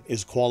that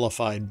is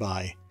qualified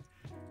by,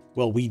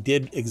 well, we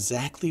did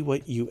exactly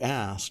what you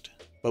asked,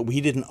 but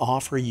we didn't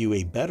offer you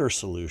a better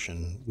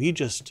solution. We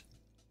just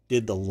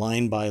did the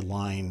line by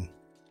line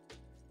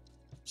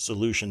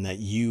solution that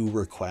you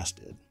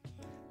requested.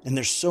 And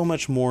there's so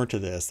much more to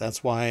this.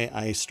 That's why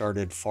I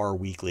started FAR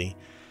Weekly,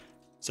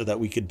 so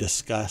that we could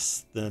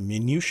discuss the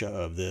minutia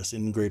of this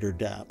in greater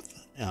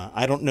depth.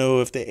 I don't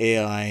know if the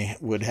AI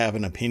would have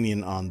an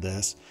opinion on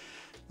this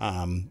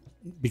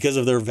because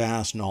of their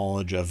vast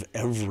knowledge of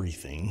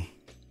everything.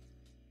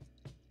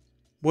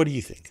 What do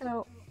you think?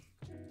 So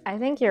I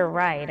think you're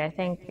right. I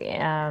think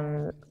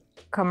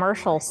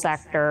commercial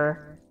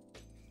sector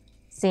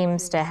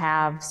seems to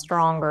have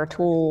stronger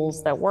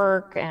tools that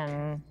work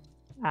and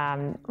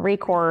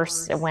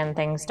recourse when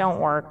things don't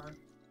work.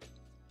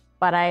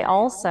 But I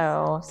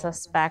also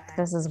suspect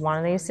this is one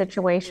of these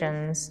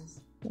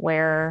situations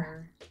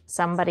where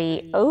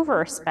somebody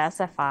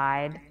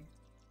over-specified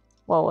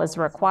what was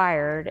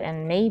required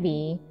and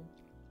maybe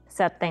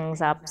set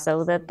things up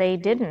so that they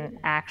didn't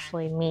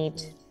actually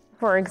meet.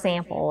 For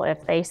example,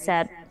 if they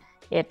set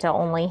it to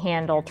only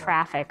handle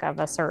traffic of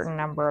a certain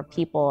number of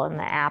people in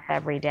the app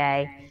every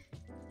day,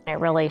 it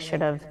really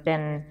should have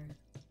been,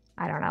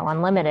 I don't know,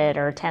 unlimited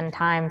or 10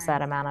 times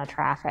that amount of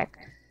traffic.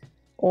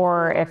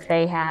 Or if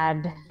they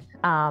had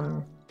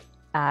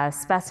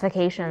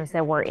specifications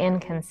that were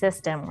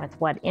inconsistent with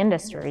what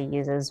industry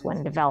uses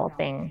when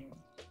developing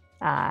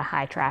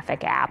high traffic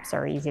apps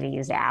or easy to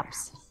use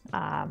apps.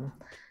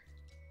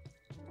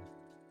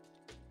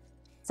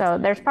 So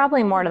there's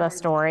probably more to the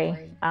story,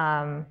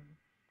 but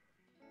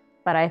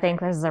I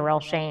think this is a real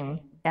shame.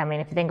 I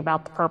mean, if you think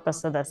about the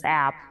purpose of this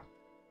app,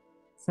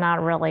 it's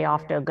not really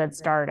off to a good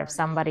start if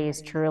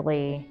somebody's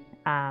truly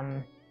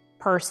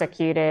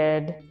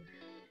persecuted,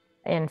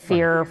 in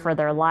fear for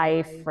their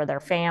life, for their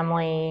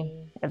family,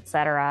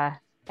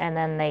 etc., and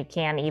then they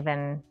can't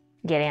even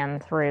get in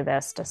through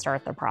this to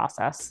start the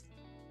process.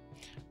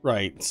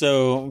 Right.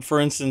 So, for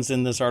instance,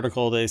 in this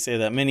article, they say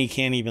that many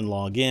can't even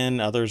log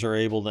in. Others are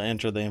able to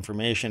enter the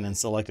information and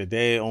select a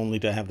day only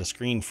to have the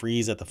screen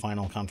freeze at the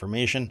final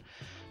confirmation.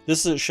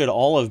 This should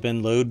all have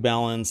been load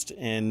balanced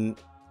and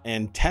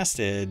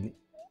tested,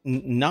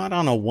 not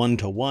on a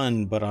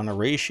one-to-one, but on a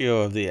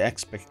ratio of the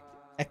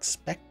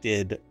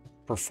expected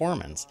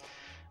performance.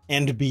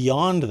 And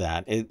beyond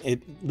that,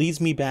 it leads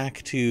me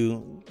back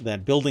to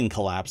that building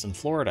collapse in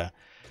Florida.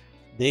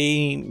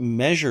 They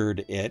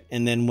measured it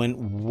and then went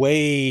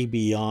way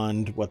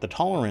beyond what the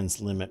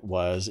tolerance limit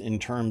was in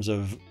terms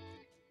of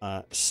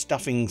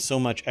stuffing so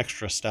much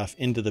extra stuff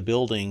into the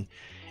building.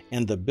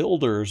 And the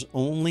builders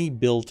only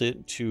built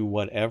it to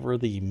whatever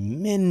the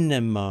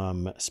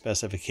minimum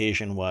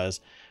specification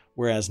was.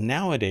 Whereas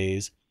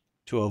nowadays,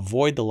 to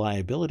avoid the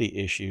liability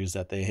issues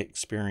that they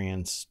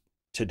experience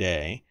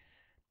today,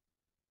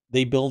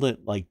 they build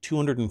it like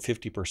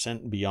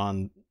 250%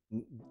 beyond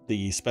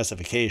the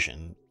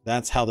specification.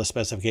 That's how the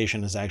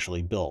specification is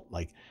actually built.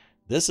 Like,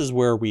 this is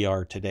where we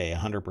are today,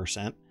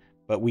 100%,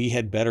 but we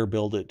had better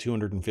build it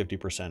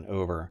 250%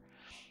 over.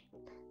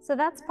 So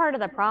that's part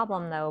of the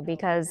problem, though,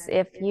 because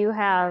if you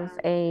have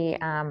a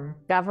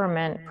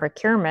government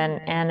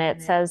procurement and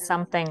it says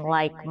something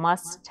like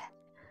must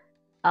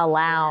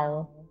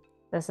allow,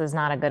 this is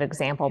not a good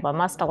example, but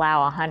must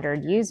allow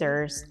 100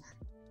 users,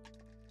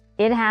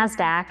 it has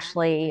to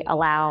actually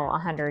allow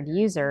 100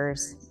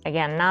 users.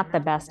 Again, not the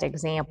best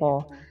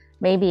example.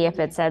 Maybe if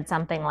it said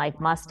something like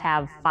must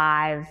have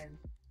 5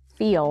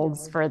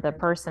 fields for the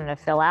person to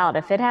fill out.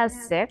 If it has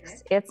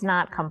 6, it's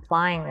not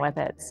complying with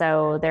it.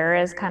 So there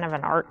is kind of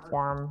an art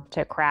form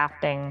to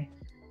crafting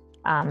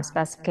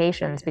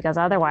specifications, because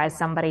otherwise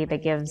somebody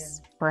that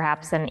gives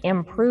perhaps an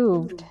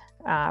improved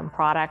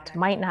product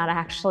might not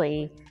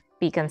actually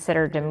be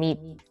considered to meet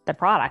the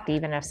product,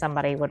 even if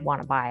somebody would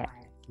want to buy it.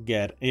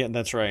 Yeah,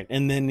 that's right.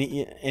 And then,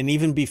 and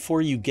even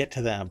before you get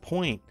to that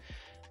point,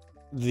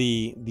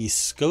 the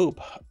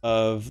scope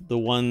of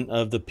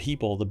the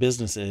people, the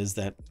businesses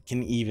that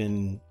can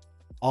even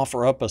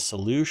offer up a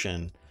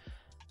solution,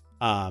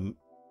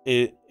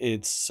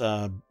 it's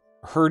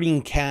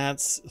herding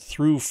cats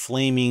through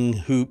flaming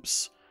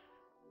hoops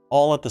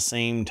all at the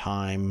same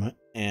time.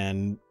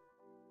 And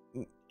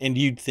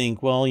you'd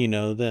think, well, you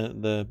know,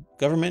 the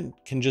government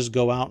can just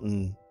go out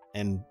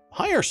and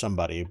hire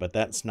somebody, but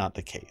that's not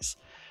the case.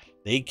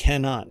 They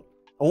cannot.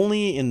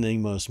 Only in the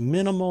most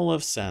minimal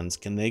of sense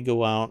can they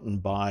go out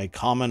and buy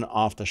common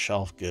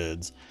off-the-shelf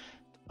goods.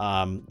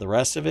 The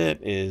rest of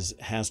it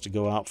has to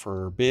go out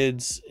for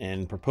bids,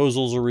 and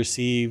proposals are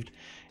received,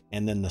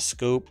 and then the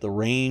scope, the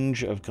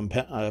range of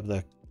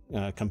the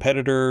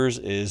competitors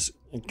is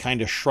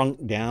kind of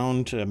shrunk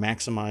down to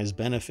maximize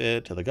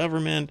benefit to the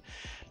government,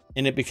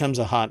 and it becomes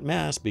a hot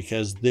mess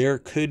because there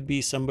could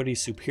be somebody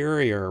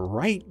superior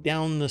right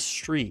down the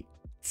street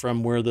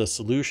from where the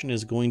solution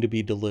is going to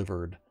be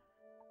delivered.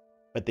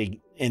 But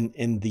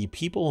and the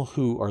people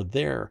who are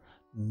there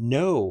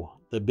know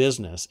the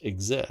business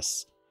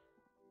exists,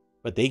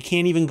 but they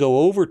can't even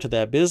go over to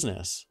that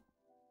business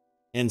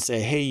and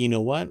say, hey, you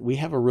know what? We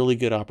have a really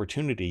good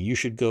opportunity. You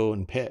should go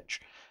and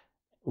pitch.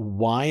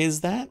 Why is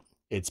that?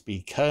 It's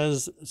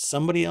because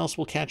somebody else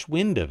will catch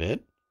wind of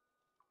it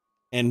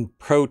and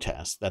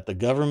protest that the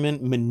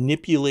government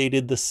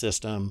manipulated the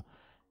system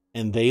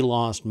and they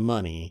lost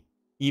money,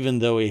 even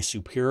though a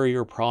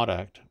superior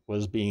product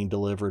was being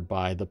delivered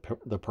by the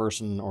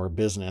person or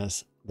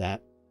business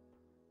that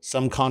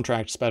some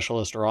contract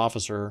specialist or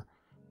officer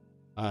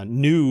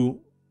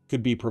knew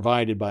could be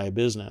provided by a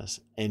business,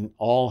 and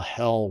all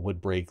hell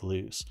would break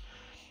loose.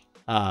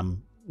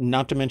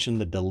 Not to mention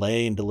the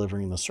delay in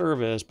delivering the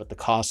service, but the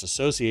cost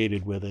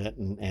associated with it,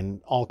 and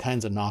all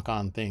kinds of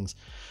knock-on things.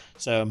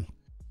 So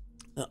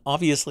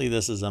obviously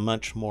this is a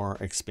much more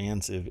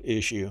expansive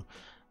issue.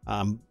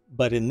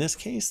 But in this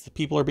case, the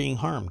people are being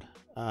harmed,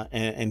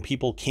 and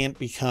people can't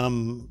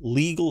become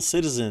legal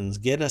citizens,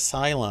 get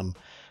asylum,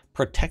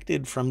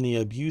 protected from the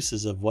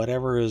abuses of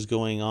whatever is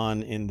going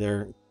on in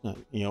their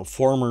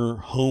former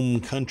home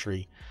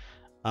country,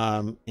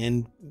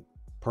 and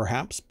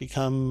perhaps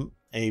become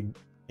a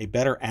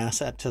better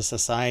asset to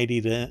society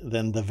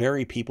than the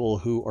very people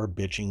who are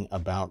bitching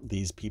about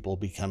these people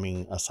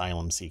becoming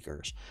asylum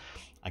seekers.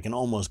 I can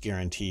almost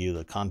guarantee you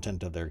the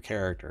content of their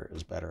character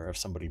is better if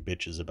somebody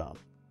bitches about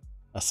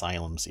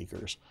asylum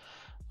seekers.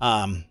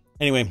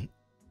 Anyway,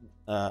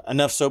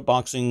 enough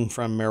soapboxing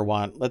from Mayor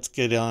Watt. Let's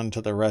get on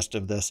to the rest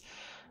of this.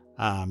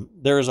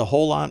 There is a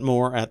whole lot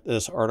more at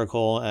this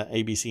article at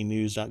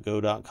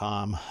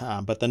abcnews.go.com,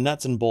 but the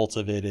nuts and bolts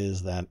of it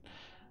is that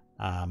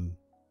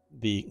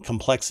the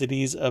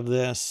complexities of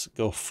this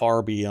go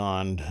far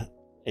beyond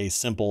a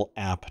simple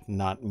app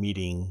not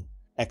meeting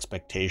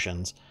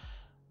expectations.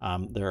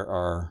 There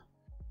are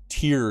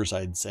tiers,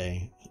 I'd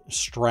say,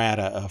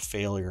 strata of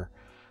failure,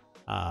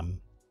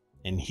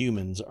 and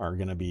humans are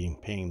going to be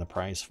paying the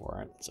price for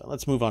it. So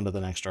let's move on to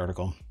the next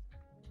article.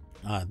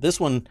 This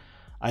one,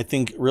 I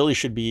think, really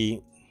should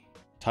be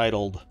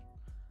titled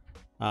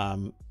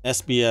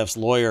SBF's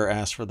lawyer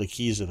asked for the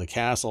keys to the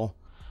castle.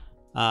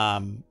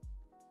 The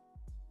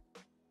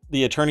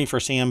attorney for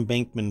Sam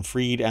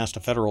Bankman-Fried asked a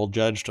federal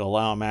judge to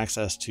allow him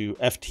access to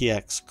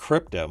FTX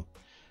crypto.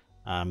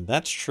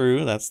 That's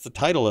true. That's the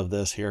title of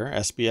this here.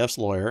 SBF's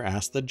lawyer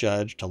asked the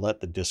judge to let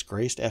the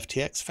disgraced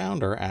FTX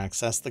founder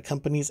access the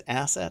company's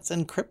assets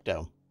and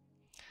crypto.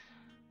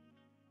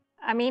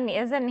 I mean,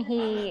 isn't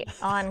he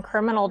on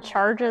criminal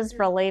charges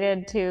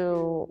related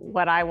to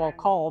what I will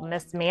call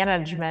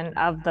mismanagement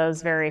of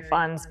those very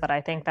funds? But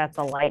I think that's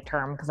a light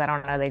term because I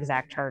don't know the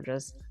exact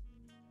charges.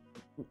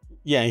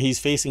 Yeah, he's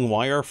facing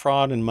wire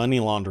fraud and money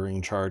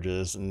laundering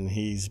charges, and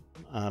he's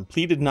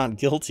pleaded not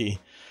guilty.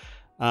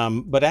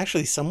 But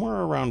actually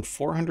somewhere around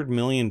 $400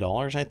 million,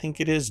 I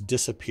think it is,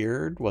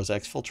 disappeared, was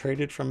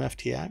exfiltrated from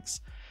FTX.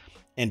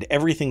 And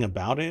everything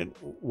about it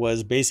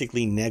was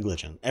basically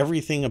negligent.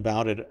 Everything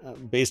about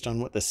it, based on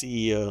what the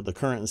CEO, the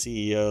current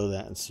CEO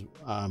that's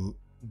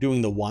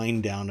doing the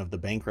wind down of the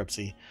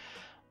bankruptcy,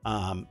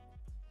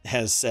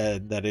 has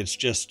said that it's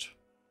just,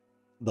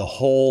 the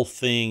whole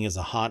thing is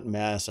a hot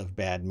mess of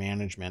bad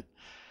management.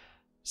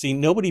 See,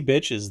 nobody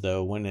bitches,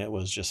 though, when it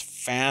was just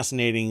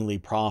fascinatingly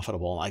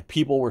profitable. Like,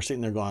 people were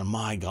sitting there going,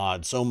 my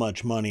God, so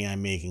much money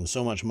I'm making,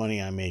 so much money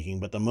I'm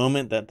making. But the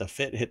moment that the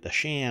fit hit the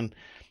shan,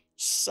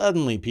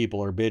 suddenly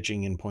people are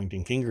bitching and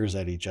pointing fingers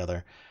at each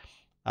other.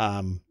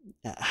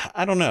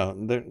 I don't know.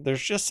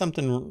 There's just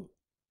something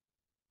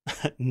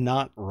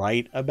not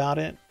right about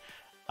it.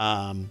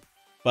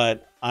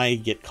 But I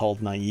get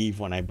called naive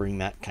when I bring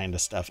that kind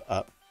of stuff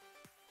up.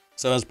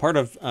 So as part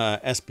of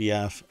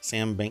SBF,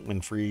 Sam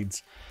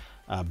Bankman-Fried's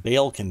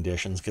bail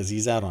conditions, because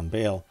he's out on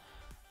bail,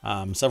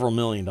 Several $1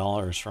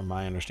 million from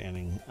my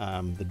understanding.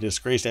 The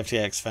disgraced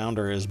FTX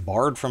founder is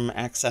barred from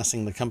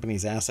accessing the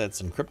company's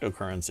assets and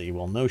cryptocurrency.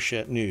 Well, no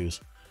shit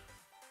news.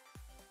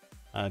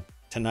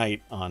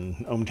 Tonight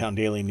on ohmTown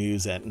Daily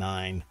News at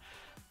 9.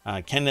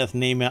 Kenneth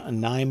Naimair.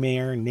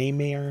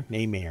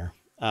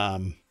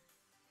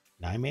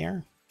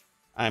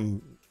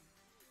 I'm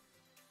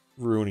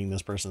ruining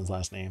this person's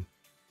last name.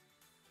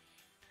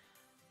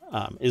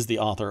 Is the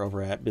author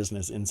over at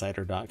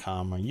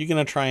businessinsider.com. Are you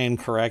going to try and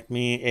correct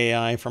me,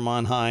 AI from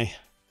on high?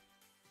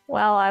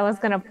 Well, I was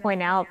going to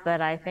point out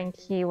that I think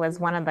he was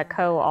one of the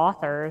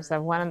co-authors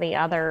of one of the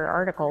other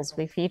articles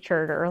we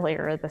featured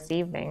earlier this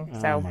evening.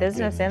 So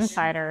Business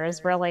Insider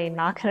is really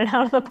knocking it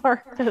out of the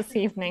park this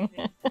evening.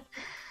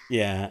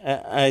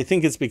 Yeah, I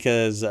think it's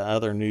because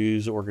other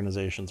news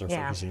organizations are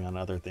focusing on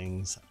other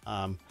things.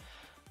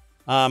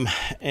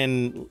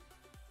 And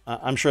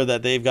I'm sure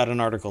that they've got an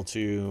article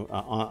too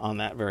on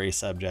that very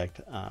subject,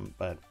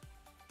 but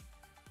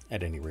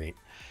at any rate.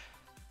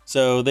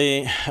 So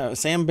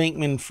Sam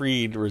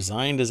Bankman-Fried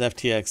resigned as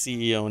FTX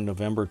CEO in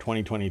November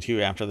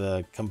 2022 after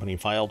the company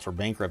filed for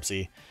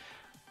bankruptcy.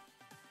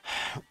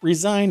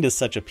 Resigned is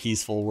such a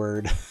peaceful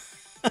word.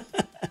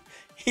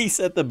 He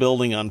set the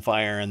building on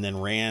fire and then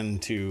ran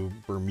to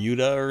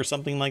Bermuda or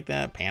something like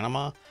that,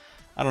 Panama.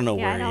 I don't know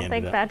where he ended up. I don't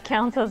think that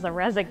counts as a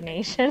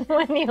resignation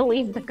when you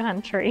leave the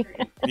country.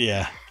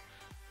 Yeah.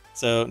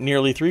 So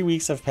nearly 3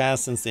 weeks have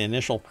passed since the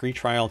initial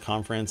pre-trial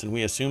conference, and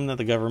we assume that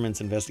the government's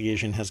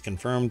investigation has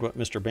confirmed what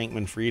Mr.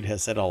 Bankman-Fried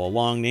has said all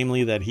along,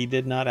 namely that he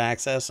did not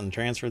access and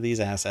transfer these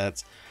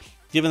assets.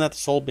 Given that the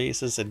sole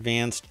basis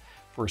advanced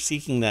for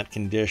seeking that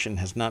condition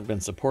has not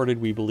been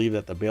supported, we believe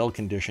that the bail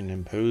condition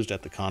imposed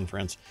at the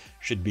conference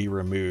should be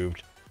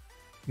removed.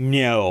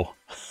 No.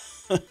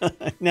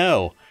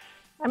 No.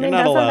 I mean,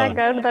 doesn't that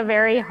go to the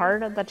very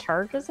heart of the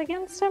charges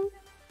against him?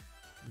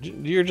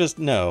 You're just,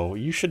 no,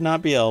 you should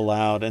not be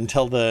allowed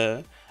until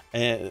the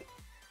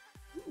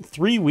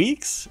 3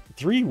 weeks.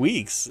 3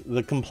 weeks.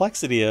 The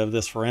complexity of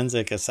this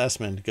forensic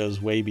assessment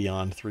goes way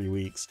beyond 3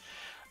 weeks.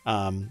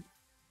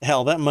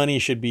 Hell, that money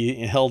should be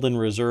held in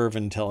reserve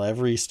until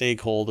every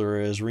stakeholder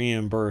is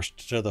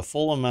reimbursed to the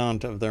full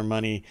amount of their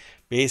money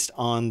based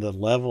on the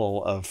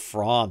level of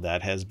fraud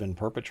that has been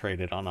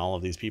perpetrated on all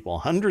of these people.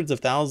 Hundreds of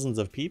thousands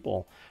of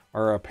people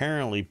are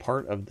apparently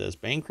part of this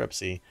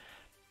bankruptcy.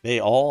 They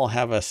all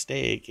have a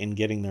stake in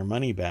getting their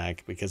money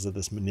back because of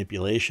this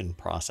manipulation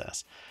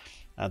process.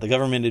 The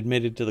government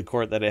admitted to the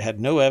court that it had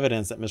no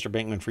evidence that Mr.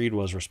 Bankman-Fried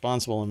was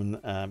responsible, and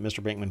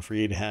Mr.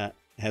 Bankman-Fried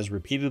has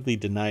repeatedly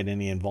denied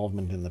any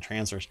involvement in the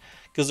transfers,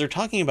 because they're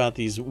talking about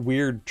these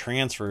weird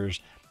transfers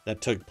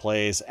that took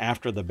place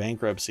after the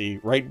bankruptcy,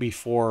 right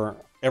before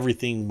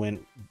everything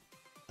went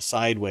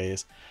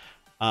sideways.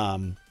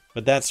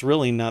 But that's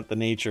really not the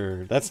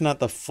nature. That's not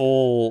the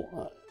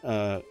full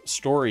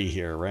story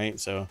here, right?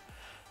 So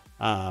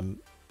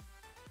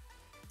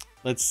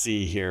let's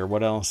see here.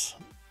 What else?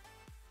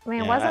 I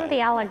mean, wasn't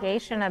the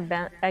allegation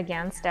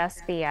against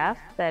SBF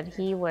that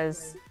he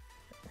was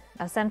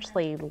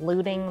essentially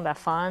looting the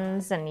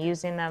funds and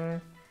using them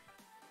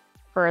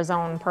for his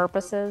own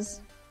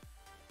purposes?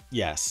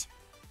 Yes.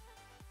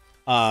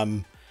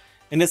 And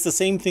it's the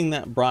same thing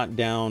that brought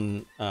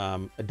down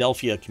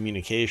Adelphia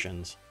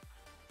Communications.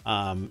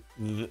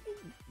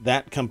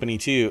 That company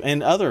too,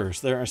 and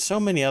others. There are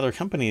so many other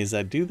companies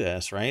that do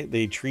this, right?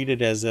 They treat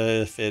it as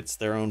if it's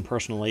their own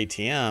personal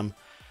ATM.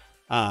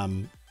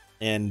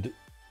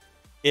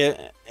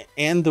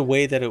 And the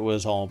way that it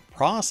was all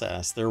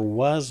processed, there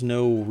was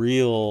no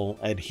real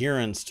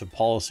adherence to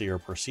policy or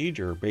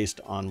procedure based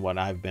on what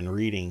I've been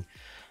reading.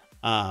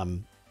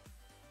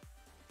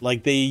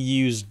 Like they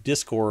used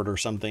Discord or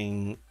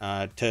something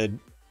to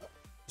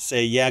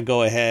say, yeah,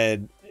 go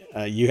ahead.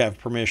 You have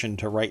permission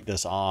to write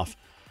this off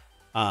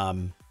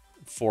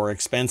for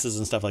expenses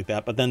and stuff like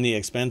that. But then the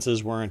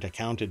expenses weren't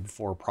accounted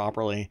for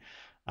properly.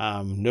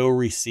 No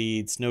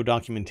receipts, no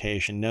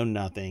documentation, no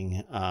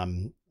nothing.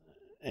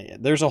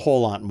 There's a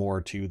whole lot more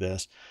to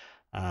this.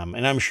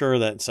 And I'm sure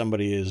that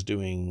somebody is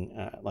doing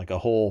like a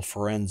whole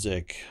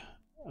forensic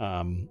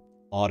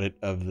audit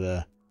of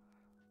the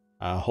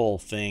whole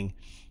thing.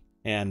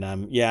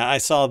 And yeah, I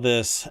saw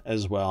this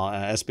as well.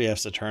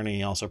 SBF's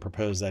attorney also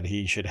proposed that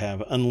he should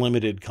have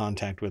unlimited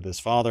contact with his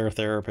father,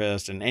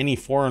 therapist, and any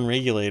foreign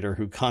regulator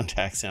who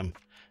contacts him.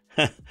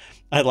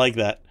 I like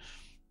that.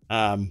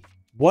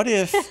 What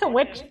if...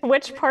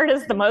 which part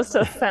is the most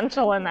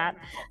essential in that?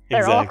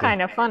 They're all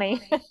kind of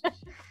funny.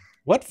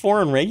 What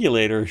foreign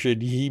regulator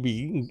should he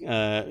be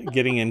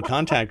getting in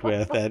contact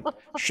with that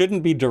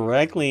shouldn't be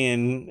directly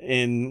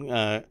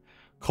in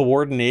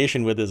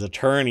coordination with his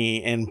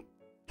attorney and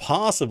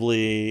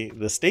possibly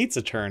the state's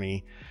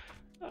attorney?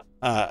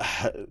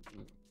 And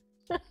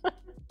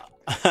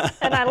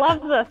I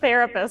love the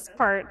therapist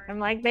part. I'm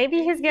like,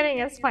 maybe he's getting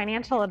his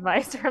financial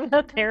advice from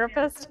the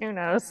therapist. Who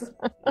knows?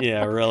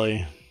 Yeah,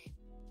 really.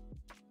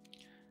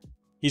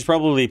 He's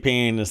probably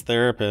paying his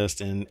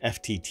therapist in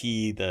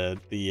FTT,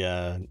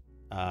 the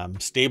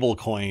stable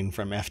coin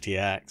from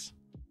FTX.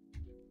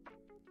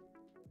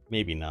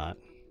 Maybe not.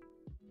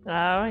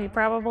 Oh, he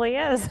probably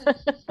is.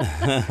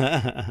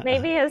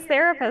 Maybe his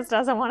therapist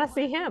doesn't want to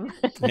see him.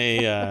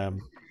 Hey,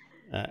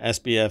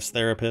 SBF's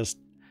therapist,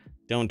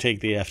 don't take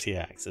the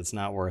FTX. It's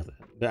not worth it.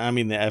 I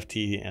mean, the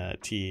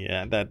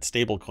FTT, that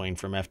stable coin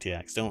from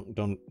FTX.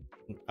 Don't.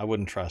 I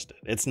wouldn't trust it.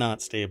 It's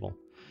not stable.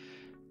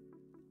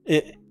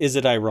 Is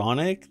it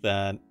ironic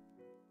that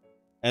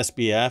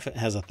SBF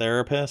has a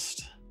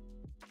therapist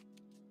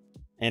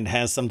and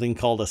has something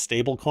called a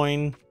stable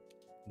coin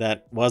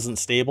that wasn't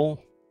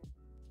stable?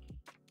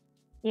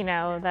 You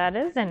know, that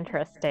is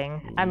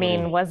interesting. I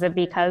mean, was it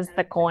because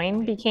the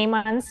coin became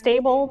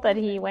unstable that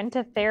he went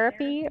to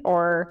therapy,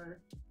 or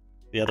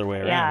the other way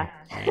around? Yeah,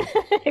 right?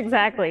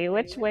 Exactly.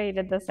 Which way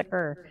did this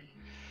occur?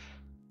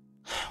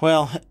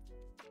 Well,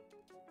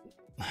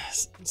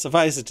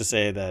 suffice it to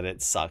say that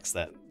it sucks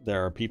that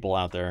there are people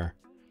out there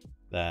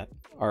that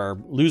are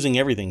losing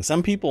everything.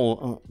 Some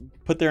people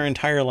put their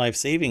entire life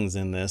savings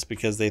in this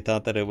because they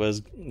thought that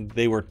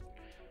they were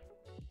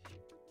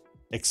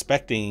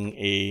expecting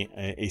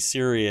a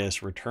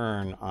serious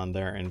return on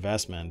their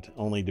investment,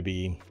 only to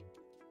be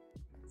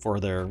for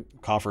their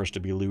coffers to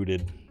be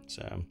looted.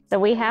 So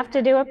we have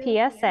to do a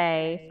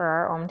PSA for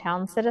our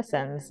ohmTown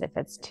citizens. If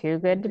it's too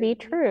good to be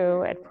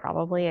true, it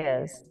probably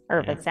is. Or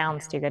if it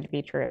sounds too good to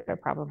be true,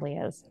 it probably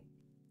is.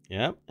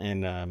 Yep.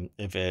 And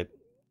if it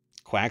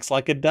quacks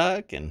like a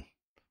duck and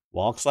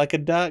walks like a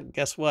duck,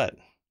 guess what?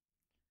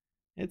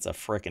 It's a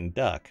frickin'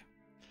 duck.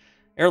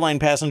 Airline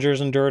passengers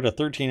endured a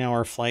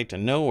 13-hour flight to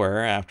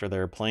nowhere after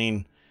their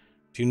plane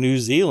to New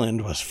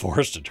Zealand was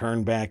forced to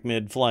turn back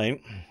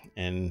mid-flight,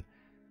 and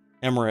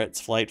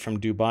Emirates' flight from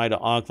Dubai to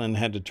Auckland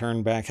had to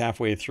turn back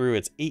halfway through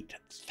its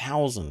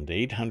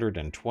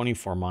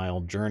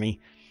 8,824-mile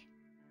journey.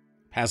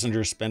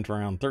 Passengers spent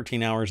around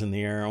 13 hours in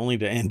the air, only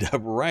to end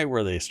up right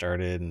where they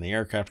started, and the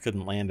aircraft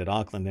couldn't land at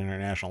Auckland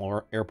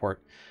International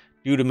Airport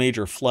due to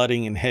major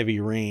flooding and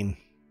heavy rain.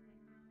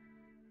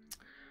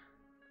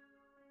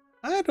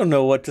 I don't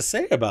know what to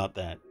say about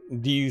that.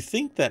 Do you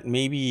think that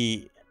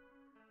maybe...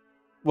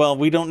 Well,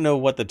 we don't know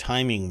what the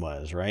timing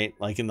was, right?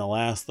 Like in the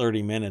last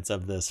 30 minutes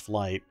of this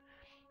flight,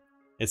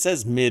 it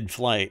says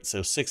mid-flight,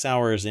 so 6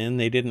 hours in,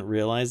 they didn't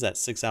realize that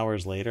 6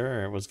 hours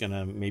later it was going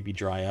to maybe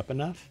dry up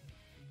enough?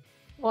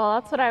 Well,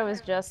 that's what I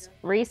was just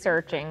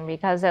researching,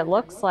 because it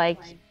looks like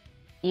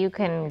you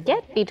can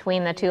get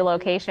between the two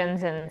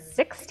locations in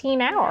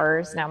 16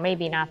 hours. Now,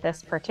 maybe not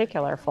this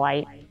particular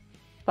flight,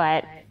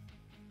 but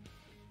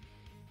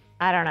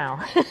I don't know.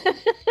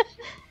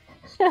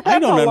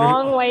 That's a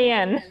long way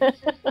in.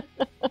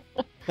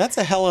 That's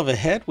a hell of a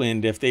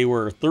headwind if they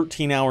were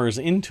 13 hours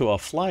into a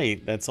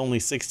flight that's only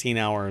 16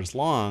 hours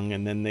long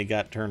and then they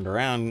got turned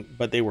around,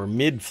 but they were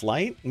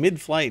mid-flight.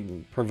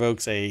 Mid-flight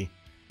provokes a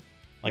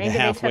halfway point. Maybe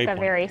they took a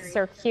very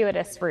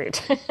circuitous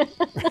route.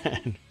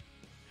 Right.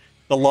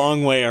 The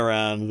long way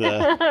around.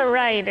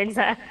 Right,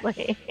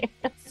 exactly.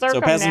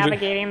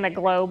 Circumnavigating the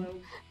globe.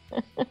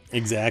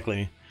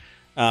 Exactly.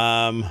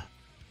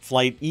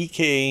 Flight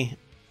EK,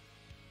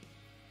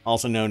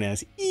 also known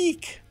as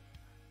EEK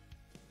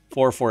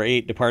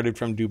 448, departed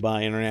from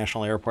Dubai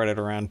International Airport at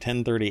around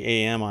 10:30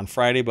 a.m. on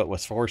Friday, but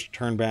was forced to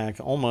turn back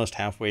almost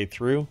halfway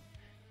through.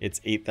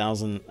 It's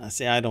 8,000.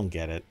 See, I don't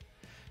get it.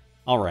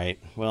 All right,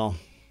 well,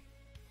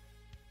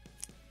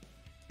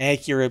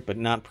 accurate but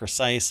not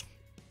precise.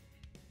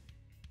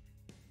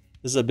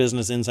 This is a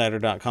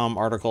BusinessInsider.com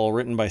article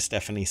written by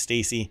Stephanie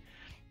Stacy,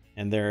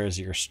 and there is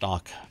your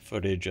stock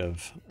footage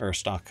of, or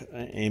stock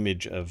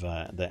image of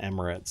the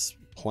Emirates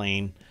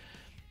plane.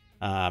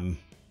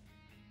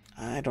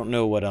 I don't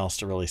know what else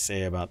to really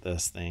say about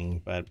this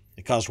thing, but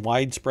it caused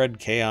widespread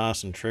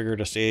chaos and triggered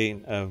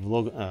a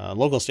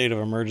local state of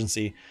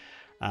emergency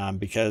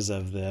because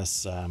of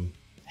this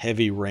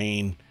heavy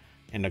rain.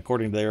 And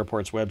according to the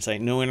airport's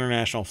website, no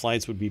international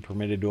flights would be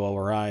permitted to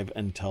arrive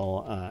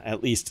until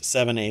at least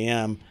 7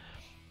 a.m.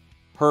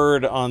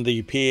 Heard on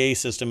the PA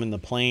system in the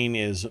plane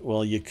is,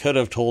 well, you could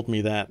have told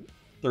me that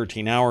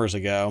 13 hours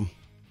ago.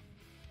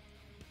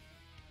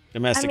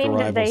 Domestic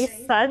arrivals. Did they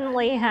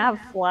suddenly have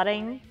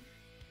flooding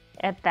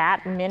at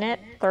that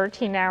minute,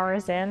 13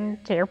 hours in,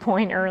 to your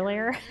point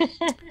earlier?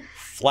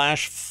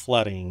 Flash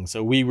flooding.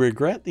 So we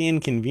regret the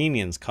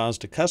inconvenience caused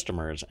to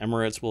customers.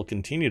 Emirates will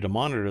continue to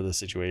monitor the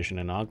situation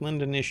in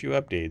Auckland and issue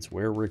updates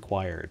where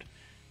required.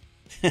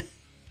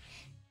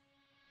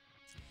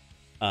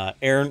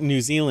 Air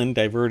New Zealand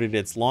diverted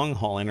its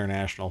long-haul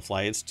international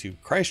flights to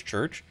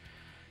Christchurch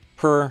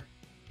per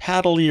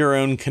paddle your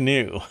own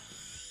canoe.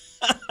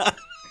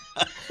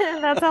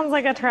 That sounds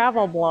like a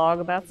travel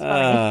blog. That's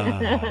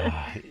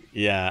funny.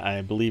 Yeah,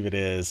 I believe it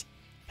is.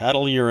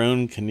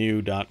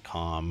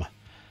 paddleyourown.canoe.com.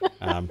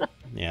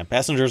 Yeah,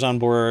 passengers on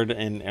board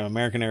an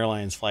American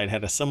Airlines flight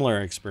had a similar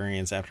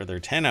experience after their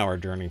 10-hour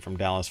journey from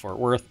Dallas-Fort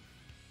Worth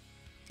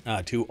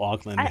to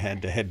Auckland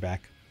had to head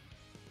back.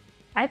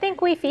 I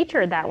think we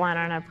featured that one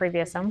on a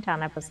previous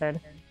ohmTown episode.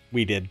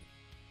 We did.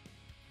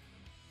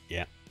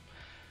 Yeah.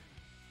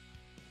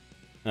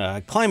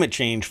 Climate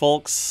change,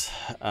 folks.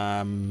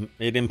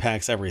 It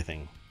impacts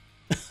everything.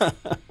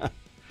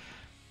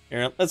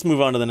 Here, let's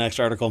move on to the next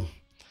article.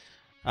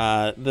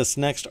 This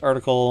next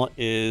article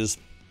is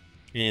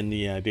in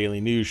the Daily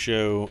News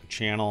Show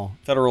channel.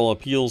 Federal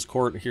Appeals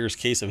Court hears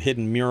case of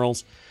hidden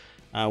murals.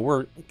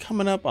 We're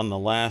coming up on the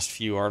last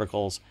few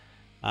articles.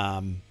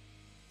 And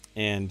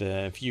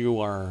if you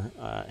are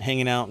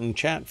hanging out in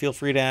chat, feel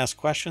free to ask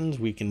questions.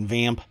 We can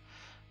vamp.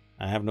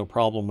 I have no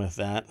problem with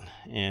that.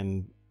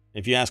 And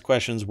if you ask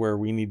questions where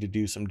we need to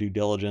do some due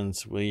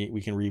diligence,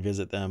 we can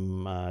revisit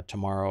them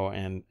tomorrow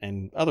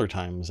and other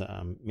times,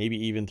 maybe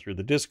even through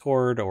the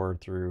Discord or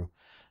through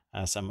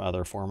some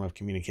other form of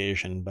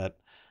communication. But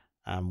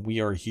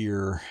we are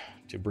here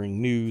to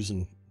bring news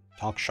and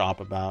talk shop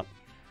about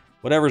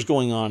whatever's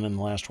going on in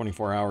the last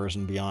 24 hours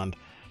and beyond.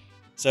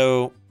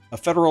 So a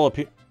federal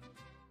appeal.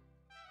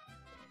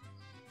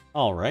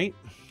 All right.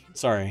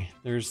 Sorry,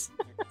 there's...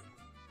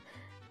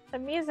 The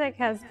music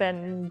has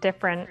been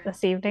different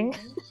this evening.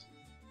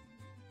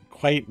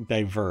 Quite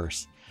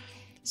diverse.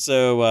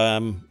 So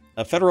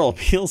a federal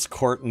appeals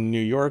court in New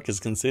York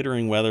is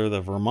considering whether the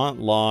Vermont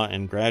Law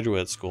and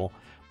Graduate School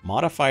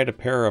modified a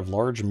pair of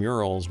large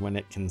murals when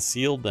it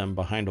concealed them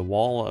behind a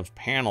wall of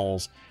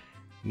panels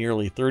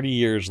nearly 30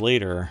 years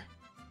later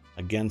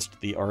against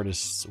the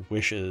artist's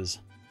wishes.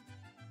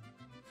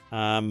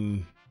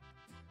 Not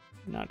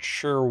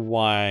sure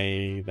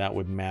why that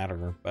would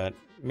matter, but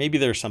maybe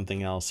there's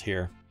something else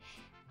here.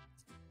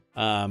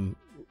 Maybe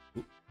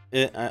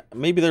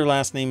their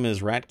last name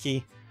is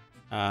Ratke,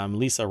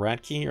 Lisa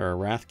Ratke or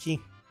Rathke,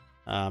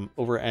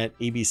 over at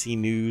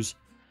abcnews.go.com.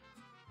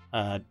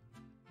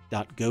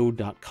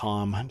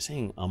 I'm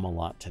saying a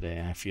lot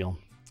today, I feel.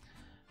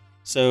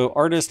 So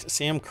artist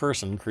Sam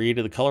Curson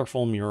created the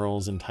colorful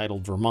murals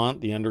entitled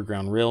Vermont, the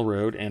Underground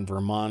Railroad, and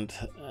Vermont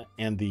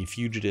and the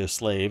Fugitive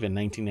Slave in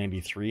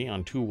 1993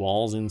 on two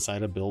walls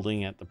inside a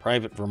building at the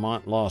private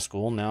Vermont Law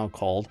School, now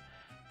called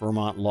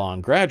Vermont Law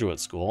and Graduate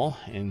School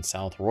in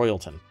South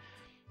Royalton.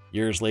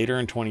 Years later,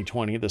 in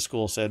 2020, the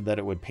school said that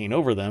it would paint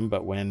over them,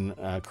 but when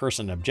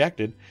Curson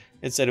objected,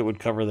 it said it would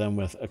cover them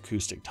with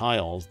acoustic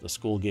tiles. The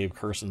school gave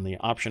Curson the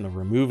option of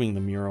removing the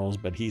murals,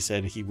 but he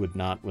said he would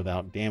not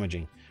without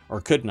damaging, or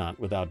could not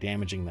without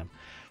damaging them.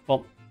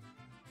 Well,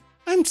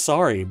 I'm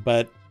sorry,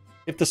 but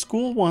if the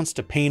school wants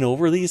to paint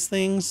over these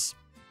things,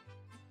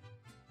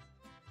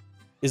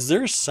 is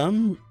there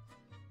some...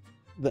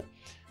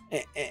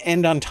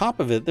 And on top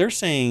of it, they're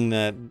saying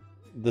that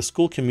the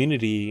school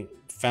community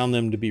found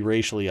them to be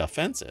racially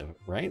offensive,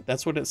 right?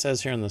 That's what it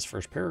says here in this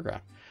first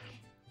paragraph.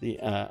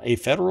 A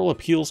federal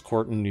appeals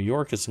court in New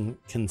York is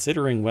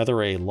considering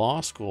whether a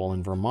law school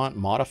in Vermont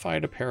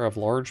modified a pair of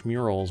large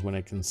murals when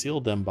it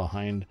concealed them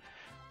behind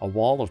a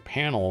wall of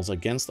panels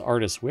against the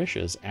artist's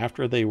wishes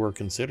after they were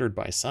considered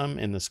by some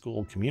in the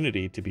school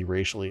community to be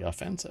racially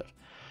offensive.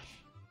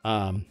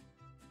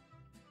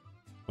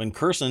 When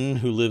Curson,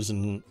 who lives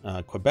in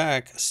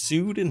Quebec,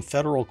 sued in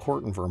federal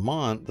court in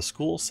Vermont, the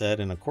school said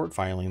in a court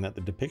filing that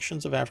the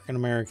depictions of African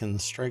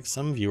Americans strike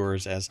some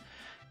viewers as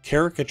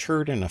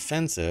caricatured and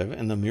offensive,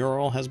 and the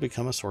mural has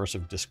become a source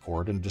of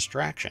discord and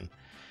distraction.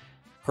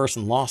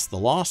 Curson lost the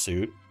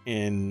lawsuit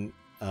in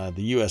the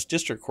U.S.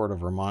 District Court of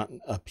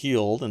Vermont,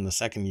 appealed, and the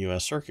Second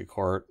U.S. Circuit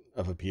Court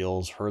of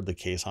Appeals heard the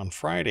case on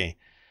Friday.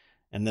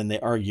 And then they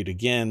argued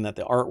again that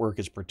the artwork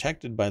is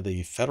protected by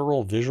the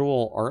Federal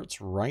Visual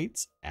Arts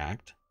Rights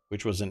Act,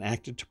 which was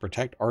enacted to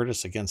protect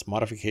artists against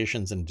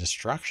modifications and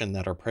destruction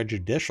that are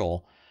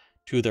prejudicial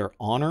to their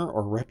honor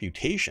or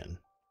reputation.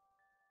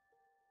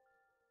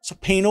 So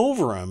paint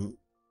over them.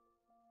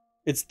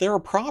 It's their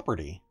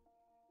property.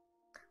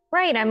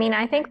 Right. I mean,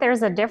 I think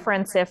there's a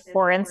difference if,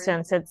 for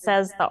instance, it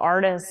says the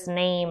artist's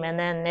name and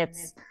then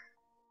it's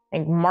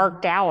like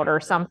marked out or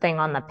something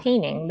on the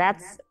painting.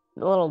 That's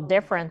a little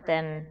different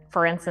than,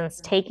 for instance,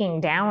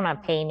 taking down a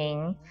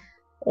painting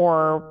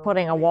or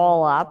putting a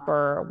wall up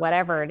or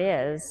whatever it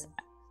is.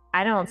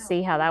 I don't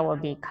see how that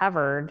would be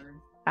covered.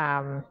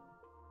 Yeah,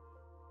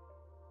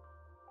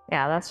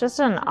 that's just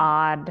an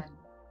odd...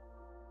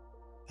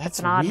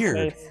 That's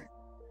weird. Case.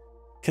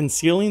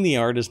 Concealing the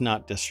art is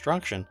not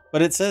destruction.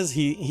 But it says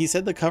he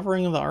said the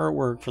covering of the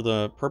artwork for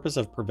the purpose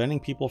of preventing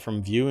people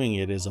from viewing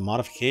it is a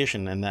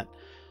modification, and that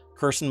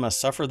Curson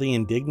must suffer the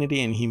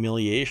indignity and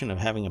humiliation of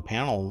having a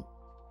panel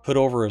put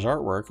over his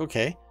artwork.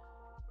 Okay.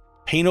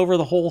 Paint over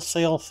the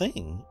wholesale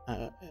thing.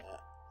 I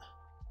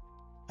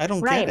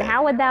don't get it.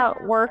 How would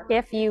that work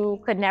if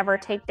you could never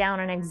take down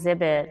an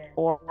exhibit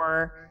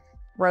or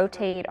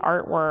rotate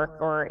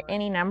artwork or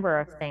any number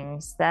of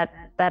things? That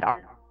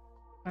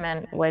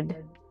argument would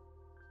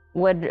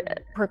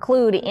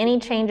preclude any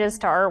changes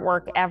to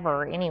artwork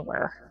ever,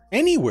 anywhere.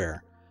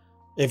 Anywhere.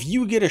 If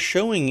you get a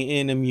showing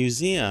in a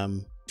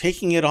museum,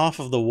 taking it off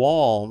of the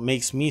wall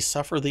makes me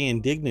suffer the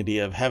indignity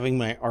of having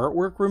my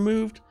artwork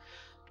removed?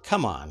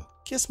 Come on,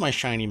 kiss my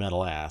shiny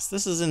metal ass.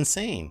 This is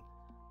insane.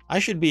 I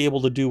should be able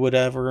to do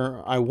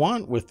whatever I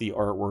want with the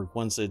artwork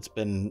once it's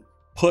been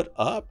put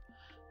up.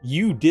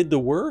 You did the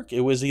work.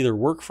 It was either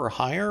work for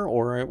hire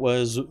or it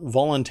was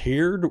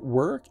volunteered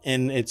work,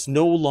 and it's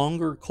no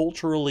longer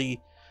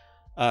culturally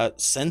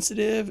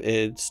sensitive.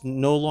 It's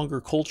no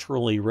longer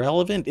culturally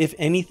relevant. If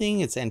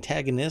anything, it's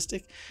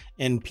antagonistic,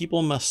 and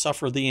people must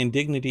suffer the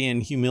indignity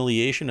and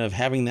humiliation of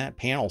having that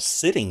panel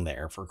sitting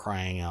there, for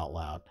crying out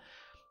loud.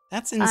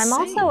 That's insane. I'm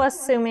also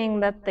assuming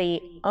that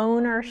the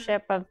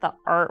ownership of the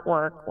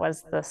artwork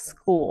was the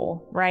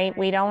school, right?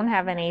 We don't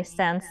have any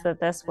sense that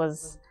this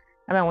was,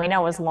 I mean, we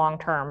know it was long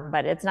term,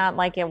 but it's not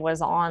like it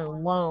was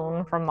on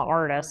loan from the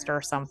artist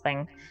or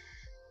something.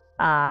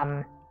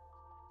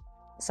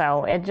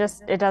 So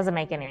it doesn't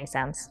make any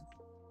sense.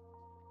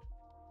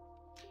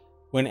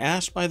 When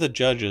asked by the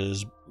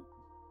judges,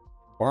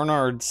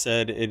 Barnard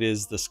said it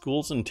is the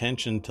school's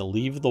intention to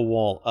leave the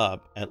wall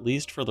up, at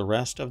least for the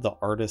rest of the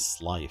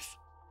artist's life.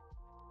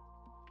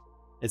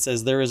 It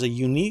says there is a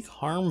unique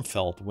harm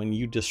felt when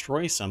you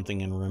destroy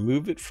something and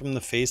remove it from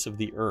the face of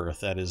the earth.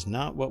 That is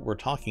not what we're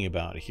talking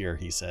about here,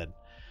 he said.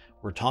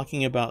 We're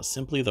talking about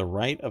simply the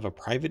right of a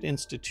private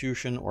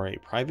institution or a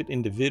private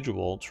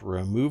individual to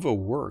remove a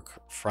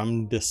work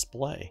from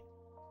display.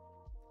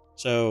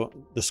 So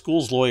the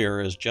school's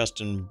lawyer, is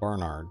Justin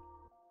Barnard,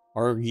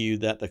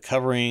 argued that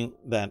covering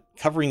the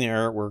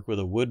artwork with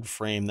a wood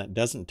frame that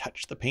doesn't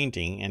touch the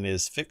painting and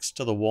is fixed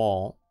to the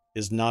wall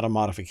is not a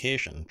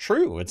modification.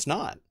 True, it's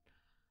not.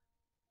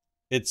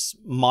 It's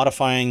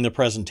modifying the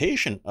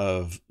presentation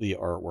of the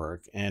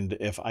artwork. And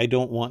if I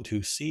don't want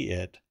to see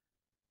it,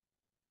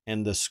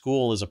 and the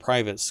school is a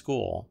private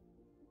school,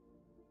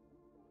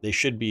 they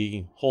should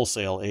be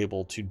wholesale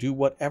able to do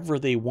whatever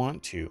they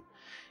want to.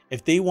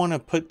 If they want to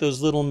put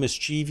those little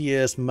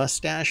mischievous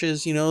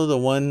mustaches, you know, the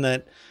one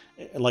that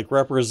like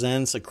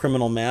represents a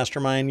criminal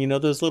mastermind, you know,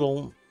 those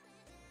little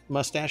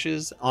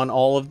mustaches on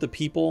all of the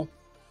people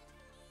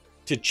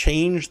to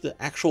change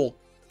the actual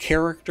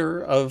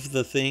character of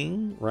the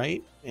thing,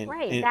 right?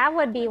 Right, that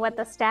would be what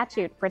the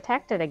statute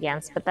protected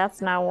against, but that's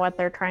not what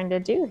they're trying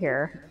to do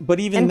here. But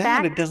even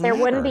that, it doesn't matter.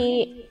 There wouldn't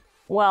be,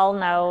 well,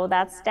 no,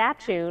 that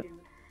statute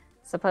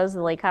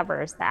supposedly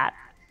covers that.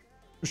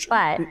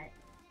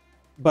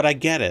 But I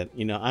get it,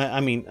 you know, I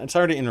mean, I'm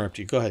sorry to interrupt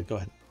you. Go ahead.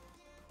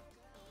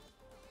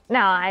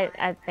 No,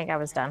 I think I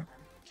was done.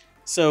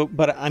 So,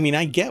 but I mean,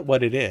 I get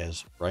what it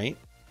is, right?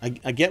 I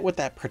get what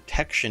that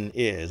protection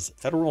is.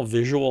 Federal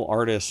Visual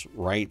Artists'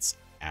 Rights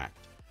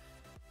Act.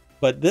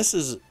 But this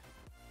is,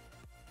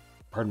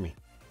 pardon me.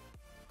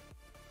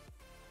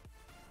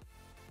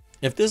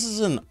 If this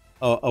is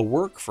a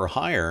work for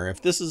hire,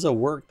 if this is a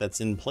work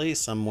that's in place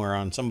somewhere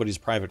on somebody's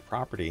private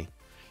property,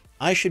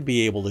 I should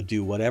be able to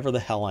do whatever the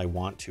hell I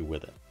want to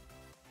with it.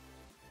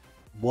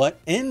 What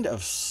end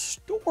of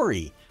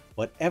story?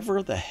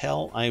 Whatever the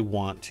hell I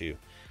want to.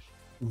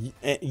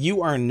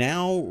 You are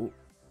now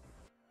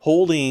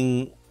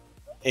holding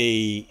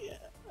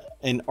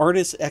an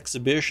artist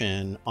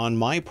exhibition on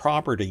my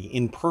property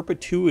in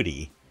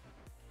perpetuity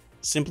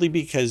simply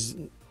because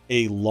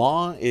a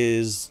law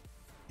is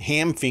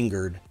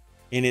ham-fingered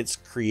in its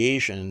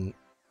creation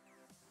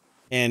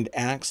and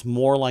acts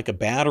more like a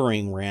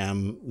battering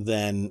ram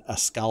than a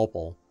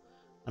scalpel.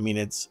 I mean,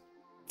 it's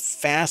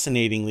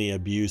fascinatingly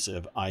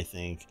abusive, I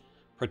think.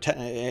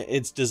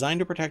 It's designed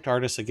to protect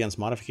artists against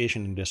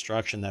modification and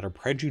destruction that are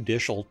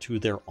prejudicial to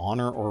their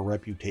honor or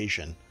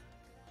reputation.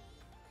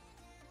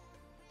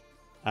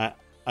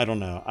 I don't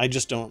know. I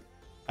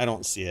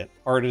don't see it.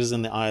 Art is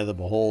in the eye of the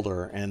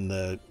beholder, and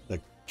the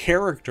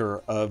character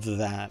of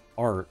that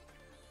art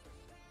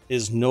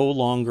is no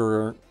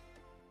longer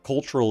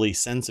culturally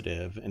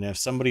sensitive. And if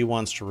somebody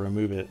wants to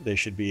remove it, they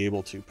should be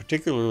able to,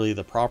 particularly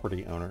the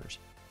property owners.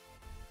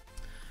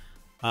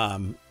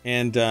 I'm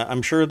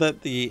sure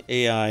that the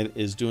AI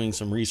is doing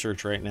some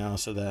research right now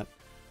so that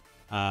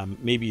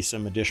maybe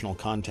some additional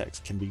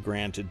context can be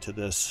granted to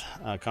this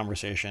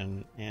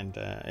conversation. And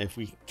if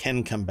we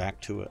can come back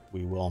to it,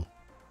 we will.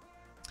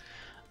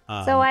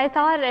 So I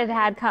thought it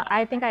had,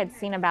 I think I'd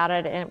seen about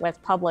it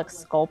with public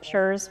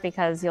sculptures,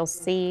 because you'll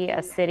see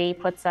a city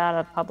puts out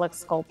a public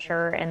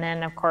sculpture, and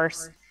then of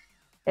course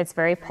it's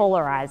very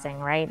polarizing,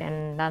 right?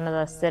 And none of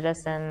the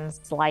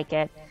citizens like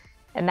it.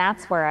 And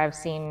that's where I've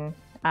seen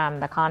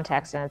the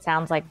context, and it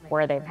sounds like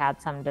where they've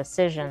had some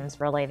decisions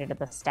related to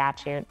the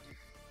statute.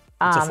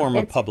 It's a form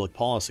of public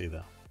policy,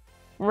 though.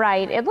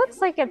 Right. It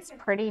looks like it's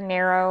pretty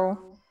narrow.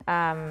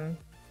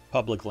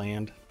 Public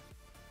land?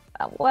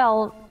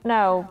 Well,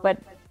 no, but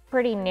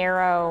pretty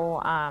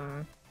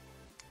narrow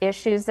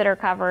issues that are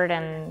covered,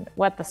 and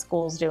what the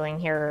school's doing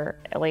here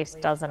at least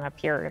doesn't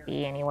appear to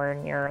be anywhere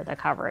near the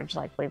coverage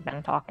like we've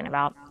been talking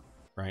about.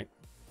 Right.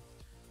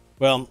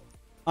 Well,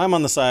 I'm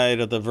on the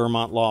side of the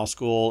Vermont Law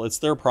School. It's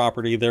their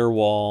property, their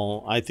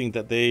wall. I think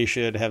that they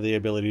should have the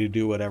ability to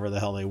do whatever the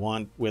hell they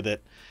want with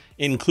it,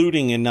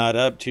 including and not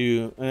up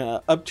to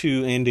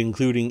and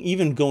including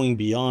even going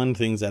beyond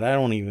things that I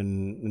don't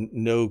even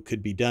know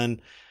could be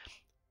done.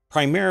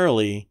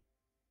 Primarily,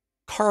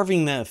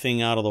 carving that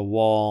thing out of the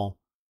wall,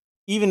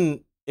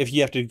 even if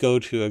you have to go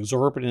to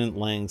exorbitant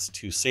lengths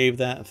to save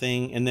that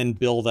thing and then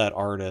bill that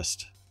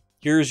artist.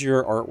 Here's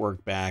your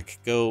artwork back.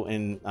 Go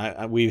and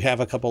we have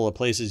a couple of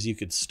places you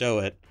could stow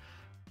it.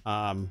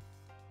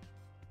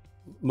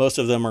 Most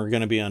of them are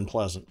going to be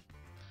unpleasant.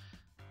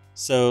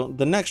 So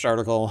the next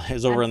article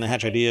is over on the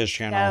Hatch Ideas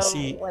channel.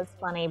 Stowe was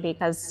funny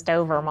because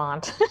Stowe,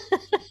 Vermont.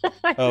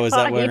 I Oh, is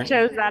that thought where you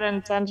chose that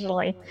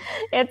intentionally?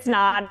 It's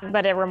not,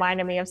 but it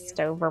reminded me of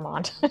Stowe,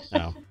 Vermont.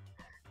 Oh.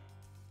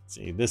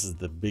 See, this is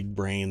the big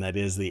brain that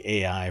is the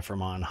AI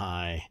from on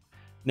high.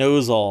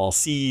 Knows all,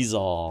 sees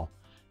all.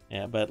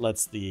 Yeah, but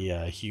lets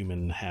the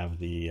human have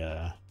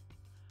the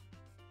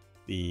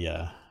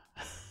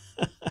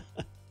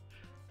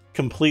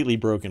completely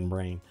broken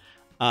brain.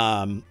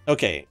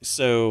 Okay,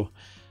 so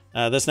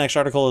this next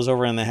article is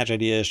over on the Hatch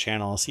Ideas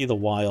channel. See the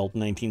wild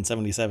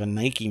 1977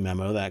 Nike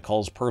memo that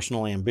calls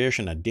personal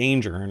ambition a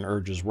danger and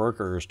urges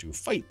workers to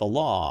fight the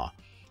law.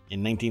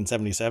 In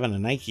 1977, a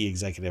Nike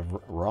executive,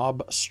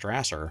 Rob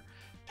Strasser,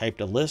 typed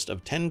a list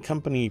of 10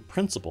 company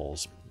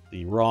principles.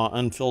 The raw,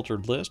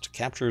 unfiltered list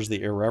captures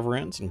the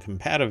irreverence and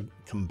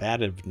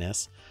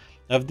combativeness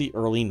of the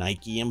early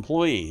Nike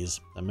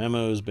employees. The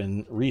memo has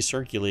been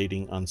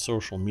recirculating on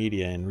social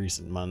media in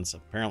recent months.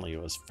 Apparently,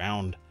 it was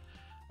found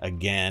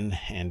again,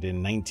 and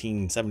in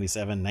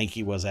 1977,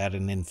 Nike was at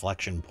an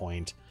inflection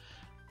point.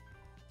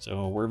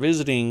 So we're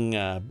visiting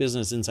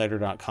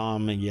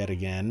businessinsider.com yet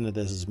again.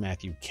 This is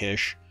Matthew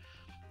Kish.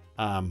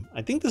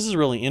 I think this is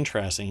really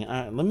interesting.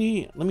 Let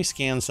me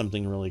scan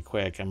something really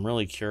quick. I'm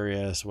really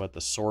curious what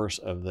the source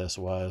of this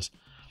was.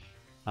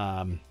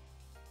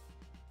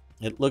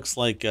 It looks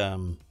like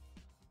it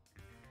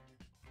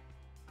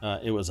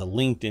was a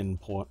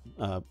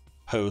LinkedIn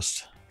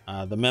post.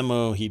 The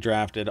memo he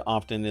drafted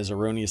often is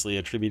erroneously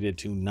attributed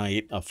to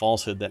Knight, a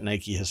falsehood that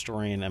Nike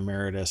historian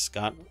emeritus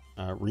Scott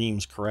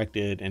Reams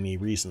corrected in a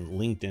recent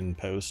LinkedIn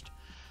post,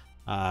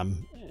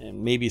 and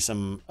maybe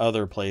some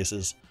other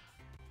places.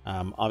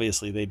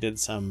 Obviously, they did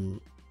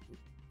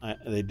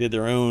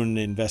their own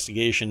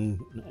investigation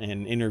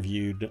and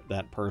interviewed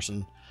that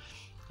person.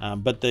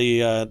 But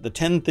the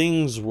 10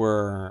 things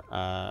were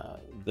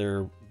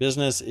their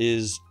business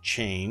is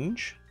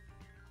change.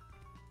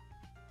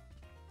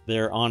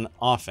 They're on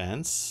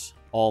offense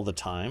all the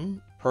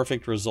time.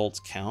 Perfect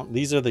results count.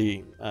 These are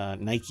the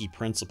Nike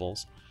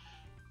principles.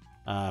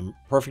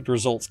 Perfect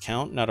results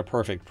count, not a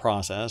perfect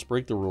process.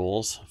 Break the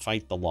rules.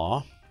 Fight the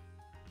law.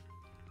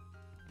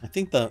 I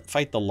think the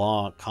fight the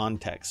law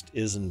context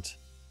isn't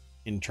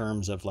in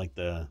terms of like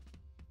the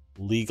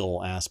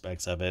legal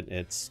aspects of it.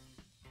 It's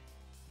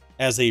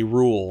as a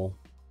rule,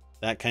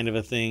 that kind of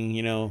a thing,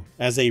 you know,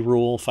 as a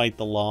rule, fight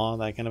the law,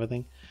 that kind of a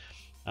thing.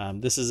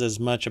 This is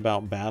as much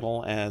about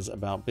battle as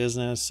about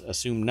business.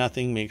 Assume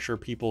nothing, make sure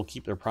people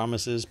keep their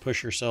promises,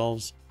 push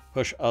yourselves,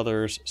 push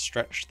others,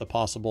 stretch the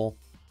possible,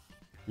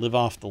 live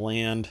off the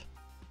land.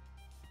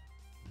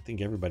 I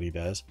think everybody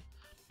does.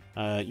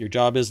 Your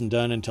job isn't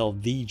done until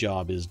the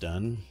job is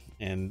done.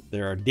 And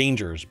there are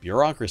dangers,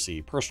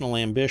 bureaucracy, personal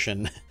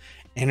ambition,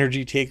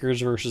 energy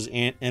takers versus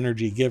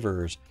energy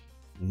givers,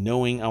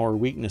 knowing our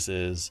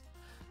weaknesses.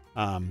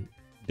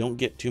 Don't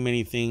get too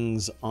many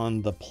things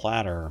on the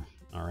platter.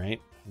 All right.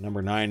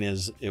 Number 9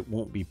 is it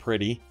won't be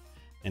pretty.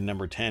 And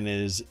number 10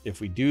 is if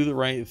we do the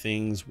right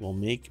things, we'll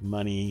make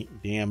money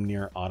damn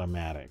near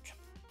automatic.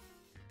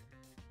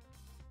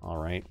 All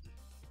right.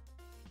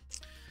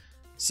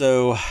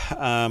 So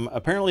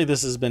apparently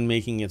this has been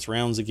making its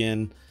rounds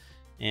again.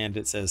 And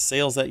it says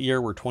sales that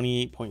year were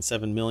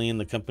 28.7 million.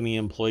 The company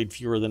employed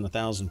fewer than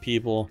 1,000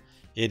 people.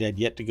 It had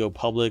yet to go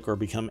public or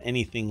become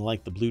anything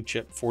like the blue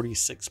chip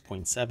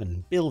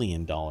 $46.7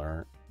 billion,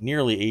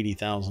 nearly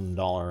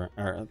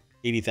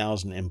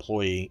 $80,000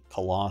 employee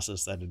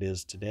colossus that it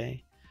is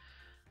today.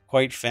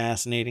 Quite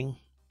fascinating.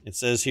 It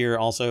says here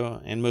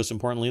also, and most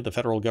importantly, the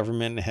federal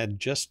government had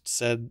just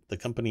said the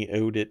company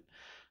owed it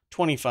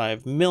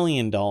 $25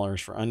 million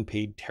for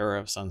unpaid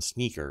tariffs on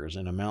sneakers,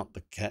 an amount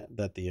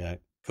that the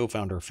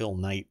co-founder Phil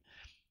Knight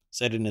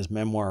said in his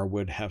memoir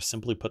would have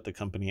simply put the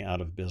company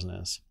out of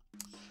business.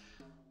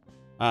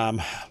 But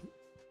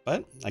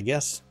I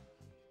guess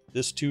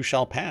this too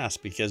shall pass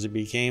because it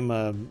became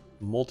a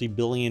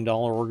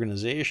multi-billion-dollar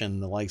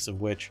organization, the likes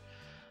of which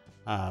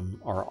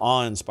are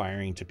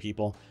awe-inspiring to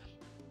people.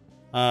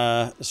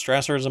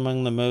 Strasser is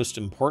among the most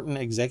important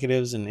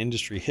executives in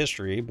industry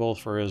history, both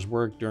for his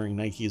work during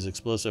Nike's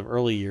explosive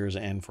early years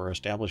and for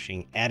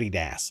establishing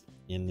Adidas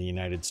in the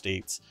United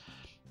States.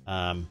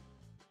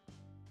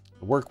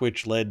 Work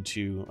which led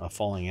to a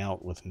falling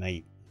out with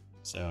Knight.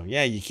 So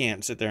yeah, you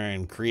can't sit there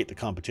and create the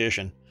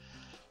competition.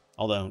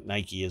 Although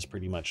Nike is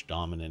pretty much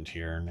dominant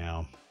here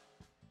now.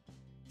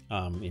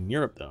 In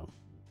Europe, though,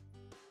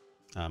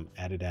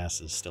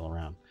 Adidas is still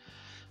around.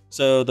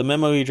 So the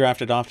memo he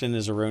drafted often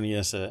is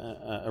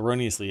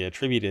erroneously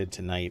attributed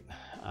to Knight,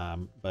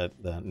 but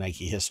the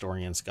Nike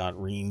historian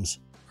Scott Reams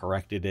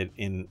corrected it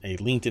in a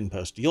LinkedIn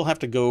post. You'll have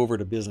to go over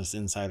to Business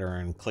Insider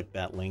and click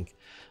that link.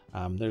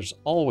 There's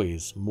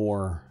always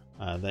more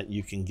that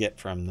you can get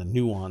from the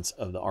nuance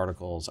of the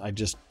articles. I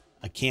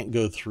can't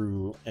go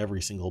through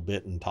every single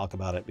bit and talk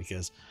about it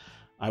because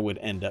I would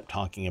end up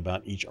talking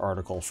about each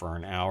article for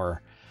an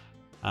hour.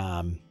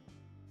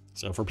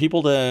 So for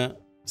people to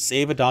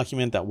save a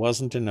document that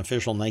wasn't an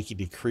official Nike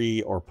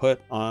decree or put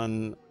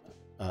on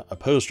a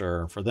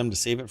poster, for them to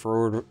save it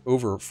for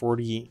over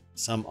 40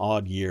 some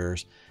odd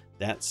years,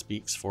 that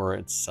speaks for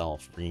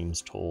itself,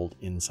 Reams told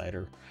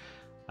Insider.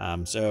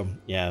 So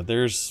yeah,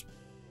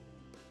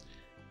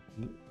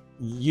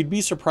 you'd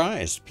be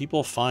surprised.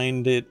 People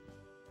find it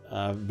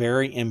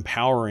very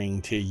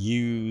empowering to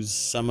use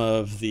some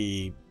of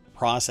the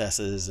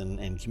processes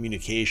and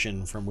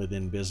communication from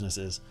within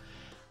businesses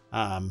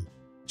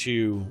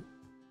to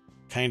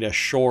kind of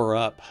shore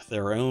up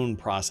their own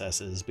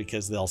processes,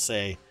 because they'll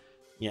say,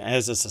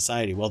 as a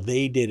society, well,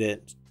 they did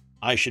it,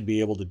 I should be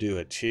able to do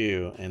it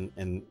too.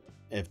 And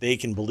if they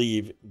can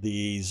believe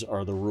these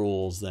are the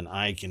rules, then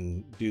I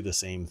can do the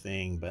same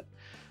thing. But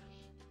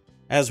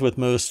as with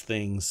most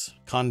things,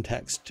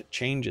 context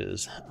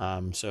changes.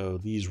 So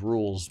these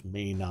rules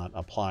may not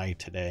apply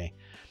today,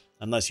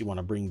 unless you want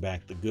to bring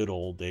back the good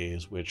old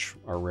days, which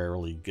are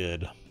rarely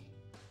good.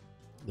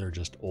 They're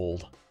just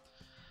old.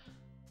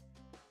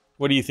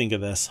 What do you think of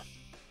this?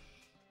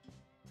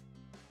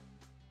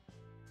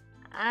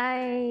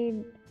 I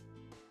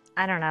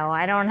don't know.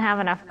 I don't have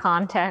enough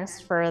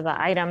context for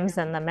the items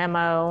in the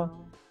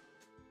memo.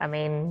 I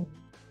mean,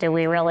 do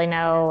we really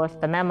know if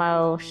the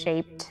memo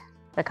shaped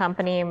the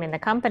company? I mean, the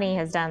company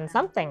has done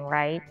something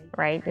right?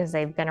 Because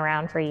they've been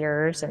around for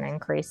years and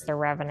increased their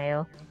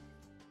revenue.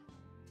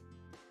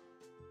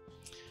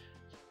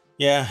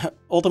 Yeah,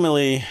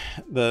 ultimately,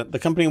 the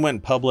company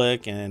went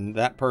public, and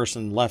that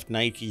person left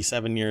Nike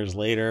 7 years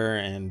later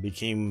and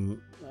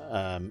became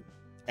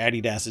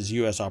Adidas's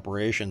U.S.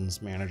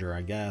 operations manager,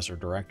 I guess, or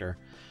director,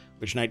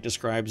 which Knight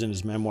describes in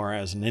his memoir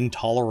as an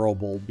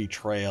intolerable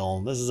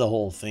betrayal. This is a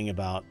whole thing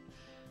about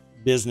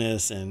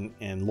business and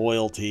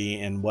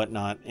loyalty and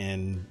whatnot,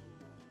 and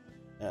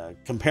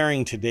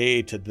comparing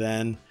today to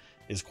then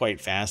is quite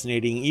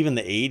fascinating. Even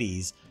the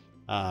 80s,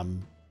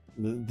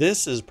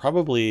 this is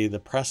probably the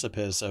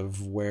precipice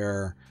of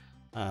where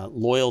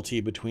loyalty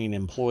between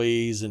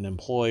employees and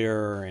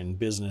employer and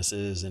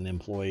businesses and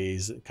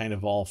employees kind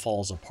of all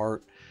falls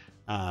apart,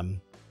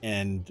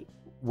 and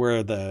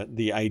where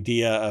the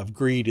idea of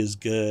greed is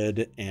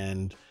good,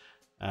 and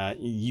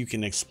you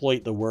can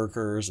exploit the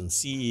workers, and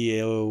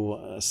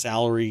CEO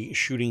salary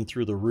shooting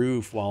through the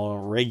roof, while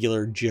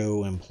regular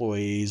Joe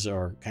employees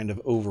are kind of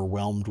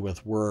overwhelmed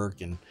with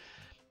work. And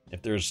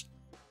if there's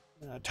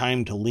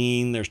time to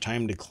lean, there's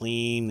time to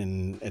clean,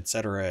 and et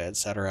cetera, et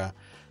cetera.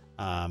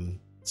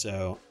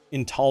 So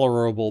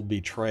intolerable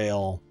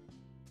betrayal.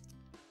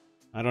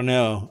 I don't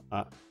know.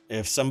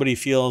 If somebody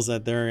feels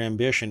that their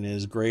ambition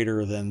is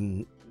greater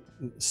than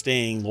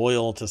staying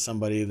loyal to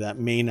somebody that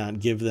may not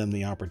give them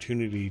the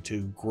opportunity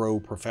to grow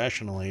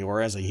professionally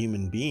or as a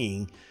human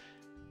being,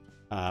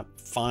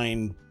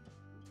 find,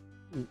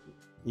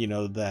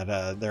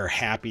 that they're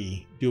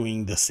happy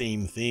doing the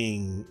same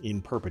thing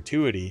in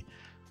perpetuity,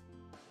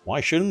 why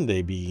shouldn't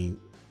they be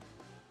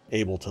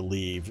able to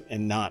leave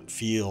and not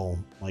feel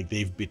like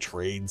they've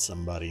betrayed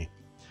somebody?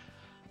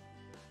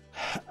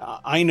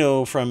 I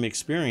know from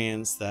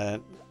experience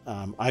that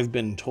I've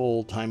been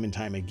told time and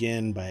time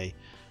again by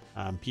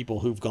people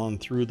who've gone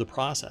through the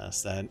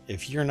process that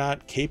if you're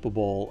not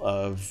capable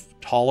of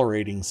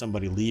tolerating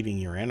somebody leaving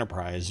your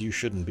enterprise, you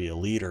shouldn't be a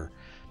leader,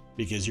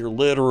 because you're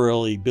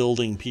literally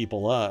building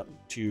people up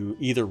to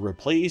either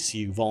replace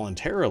you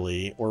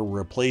voluntarily or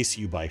replace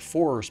you by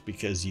force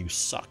because you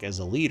suck as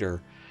a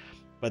leader.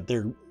 But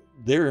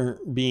they're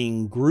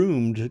being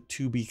groomed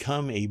to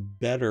become a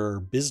better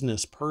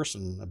business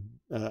person,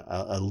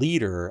 a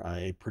leader,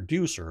 a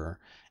producer,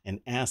 an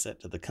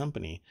asset to the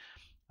company.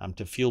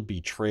 To feel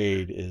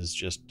betrayed is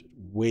just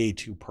way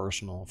too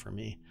personal for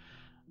me.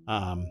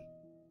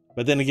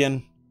 But then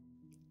again,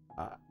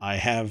 I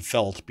have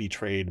felt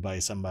betrayed by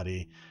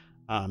somebody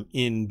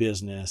in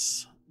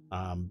business,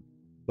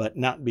 but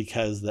not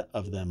because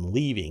of them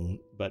leaving,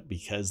 but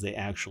because they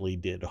actually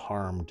did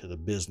harm to the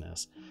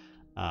business.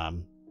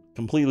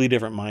 Completely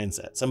different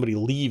mindset. Somebody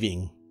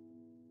leaving,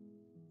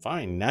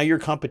 fine, now you're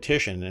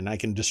competition and I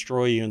can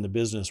destroy you in the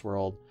business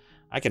world.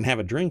 I can have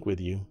a drink with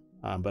you,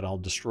 but I'll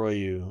destroy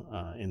you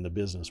in the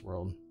business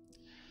world.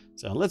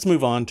 So let's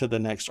move on to the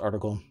next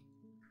article.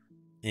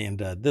 And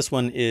this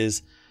one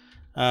is,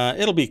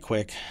 it'll be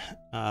quick.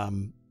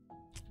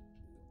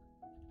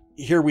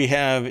 Here we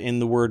have in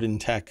the Word in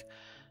Tech,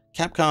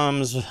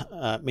 Capcom's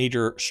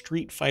major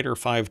Street Fighter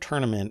V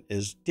tournament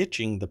is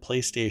ditching the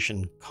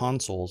PlayStation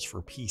consoles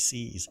for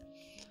PCs.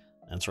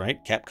 That's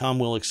right, Capcom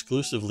will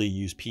exclusively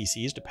use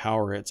PCs to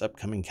power its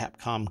upcoming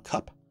Capcom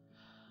Cup,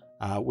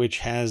 which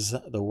has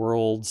the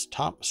world's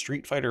top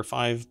Street Fighter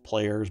V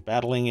players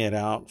battling it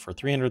out for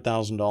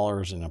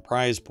 $300,000 in a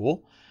prize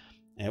pool.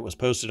 It was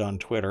posted on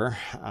Twitter.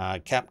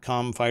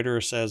 Capcom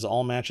Fighter says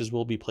all matches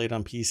will be played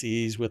on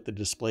PCs with the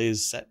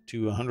displays set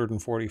to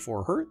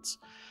 144 Hertz.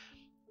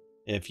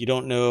 If you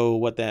don't know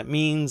what that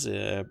means,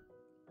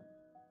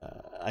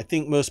 I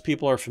think most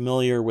people are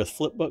familiar with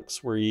flip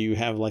books, where you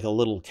have like a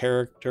little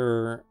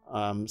character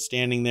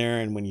standing there,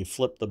 and when you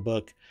flip the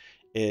book,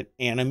 it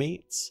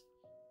animates,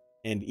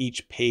 and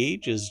each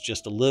page is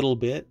just a little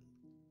bit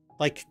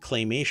like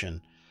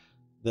claymation.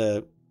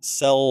 The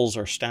cells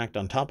are stacked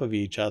on top of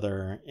each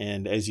other,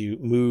 and as you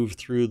move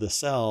through the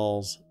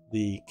cells,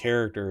 the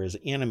character is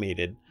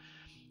animated.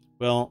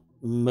 Well,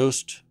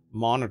 most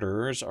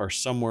monitors are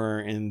somewhere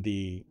in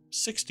the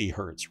 60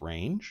 hertz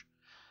range.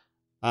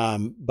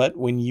 But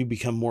when you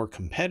become more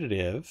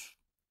competitive,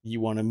 you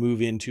want to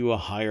move into a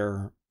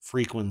higher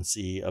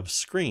frequency of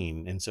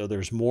screen. And so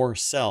there's more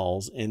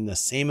cells in the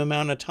same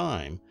amount of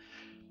time.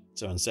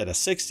 So instead of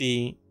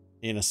 60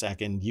 in a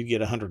second, you get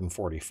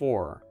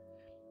 144.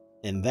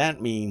 And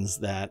that means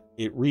that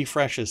it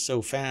refreshes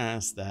so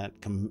fast that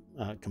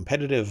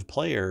competitive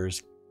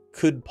players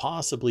could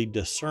possibly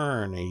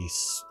discern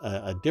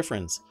a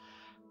difference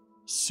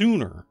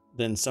sooner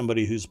than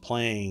somebody who's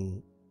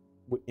playing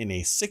in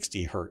a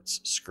 60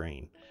 hertz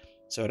screen.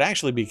 So it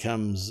actually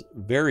becomes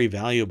very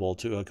valuable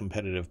to a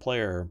competitive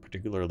player,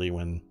 particularly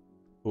when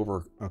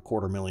over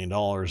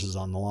 $250,000 is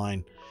on the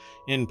line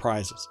in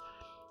prizes.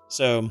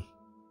 So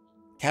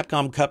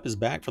Capcom Cup is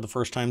back for the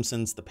first time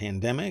since the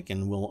pandemic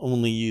and will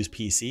only use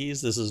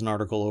PCs. This is an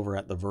article over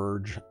at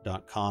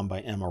theverge.com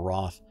by Emma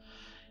Roth.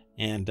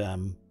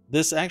 And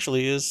this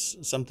actually is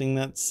something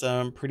that's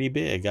pretty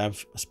big.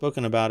 I've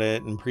spoken about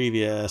it in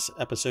previous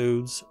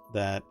episodes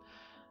that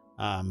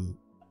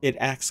it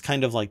acts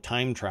kind of like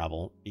time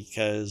travel,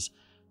 because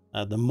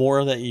the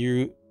more that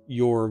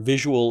your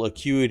visual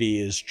acuity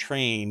is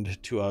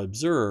trained to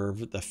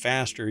observe, the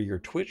faster your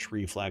twitch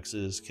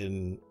reflexes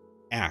can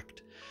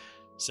act.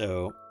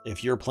 So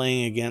if you're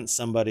playing against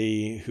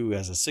somebody who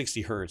has a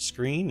 60 hertz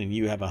screen and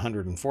you have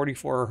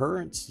 144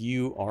 hertz,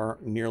 you are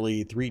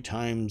nearly 3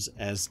 times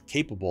as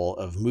capable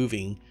of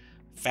moving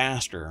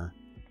faster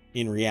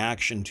in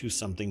reaction to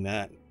something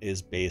that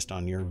is based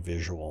on your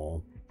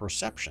visual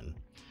perception.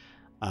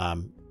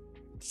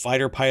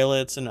 Fighter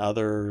pilots and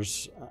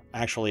others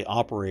actually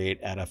operate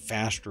at a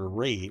faster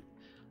rate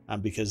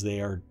because they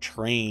are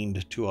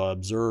trained to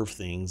observe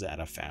things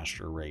at a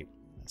faster rate.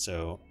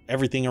 So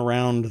everything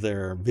around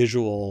their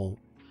visual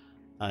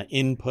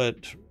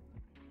input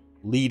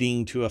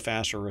leading to a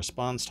faster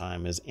response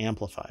time is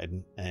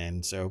amplified.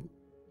 And so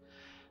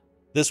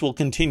this will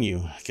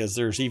continue because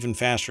there's even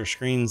faster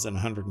screens than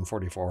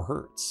 144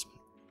 hertz.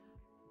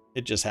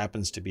 It just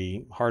happens to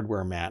be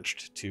hardware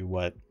matched to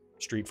what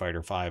Street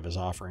Fighter V is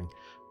offering,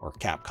 or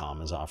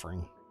Capcom is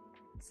offering.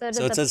 So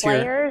do the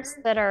players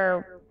that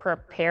are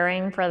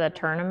preparing for the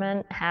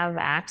tournament have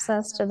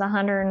access to the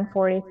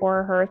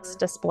 144 hertz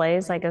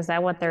displays? Like, is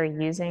that what they're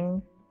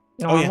using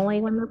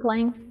normally when they're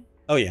playing?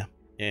 Oh, yeah.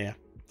 Yeah.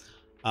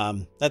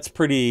 That's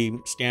pretty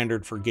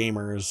standard for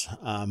gamers.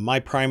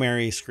 My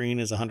primary screen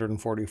is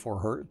 144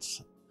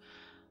 hertz.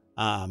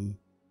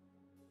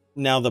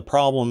 Now, the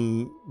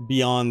problem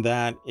beyond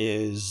that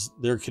is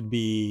there could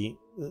be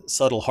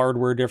subtle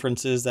hardware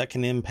differences that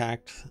can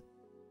impact,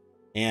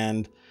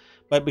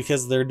 but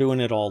because they're doing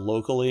it all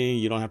locally,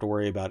 you don't have to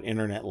worry about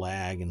internet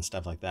lag and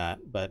stuff like that.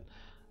 But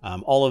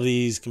all of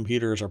these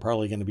computers are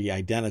probably going to be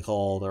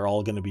identical. They're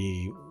all going to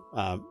be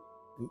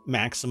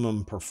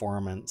maximum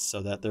performance,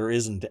 so that there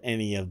isn't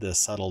any of this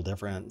subtle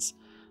difference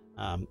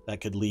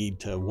that could lead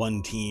to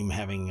one team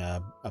having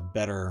a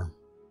better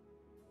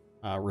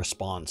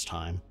response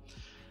time.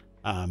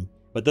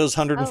 But those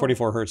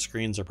 144 hertz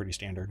screens are pretty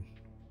standard.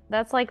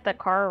 That's like the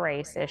car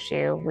race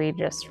issue we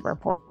just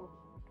reported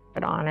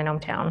on in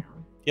ohmTown.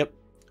 Yep.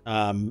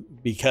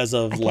 Because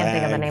of lag. I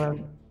can't think of the name of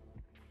it.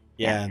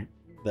 Yeah.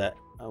 That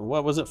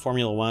what was it?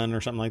 Formula One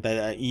or something like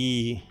that.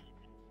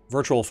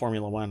 Virtual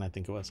Formula One, I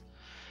think it was.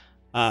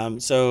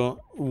 So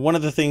one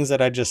of the things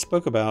that I just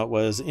spoke about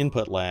was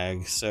input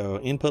lag. So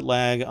input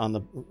lag on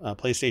the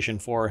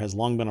PlayStation 4 has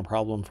long been a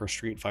problem for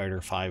Street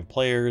Fighter V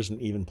players, and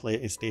even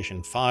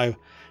PlayStation 5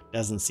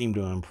 doesn't seem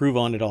to improve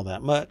on it all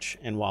that much.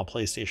 And while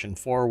PlayStation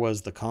 4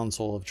 was the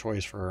console of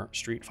choice for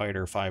Street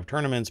Fighter V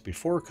tournaments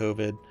before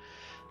COVID,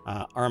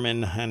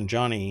 Armin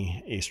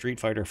Hanjani, a Street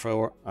Fighter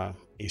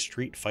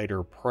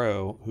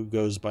Pro who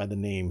goes by the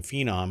name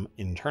Phenom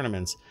in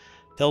tournaments,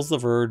 tells The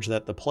Verge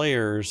that the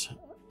players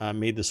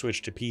made the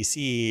switch to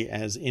PC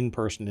as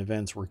in-person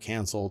events were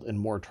canceled and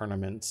more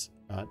tournaments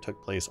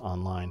took place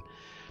online.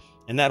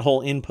 And that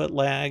whole input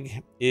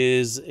lag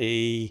is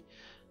a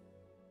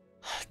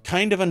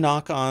kind of a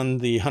knock on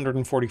the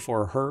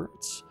 144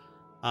 hertz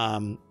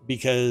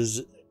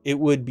because it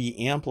would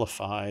be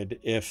amplified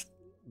if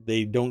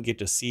they don't get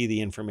to see the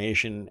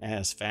information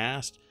as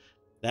fast.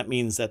 That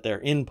means that their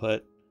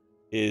input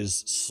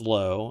is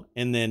slow.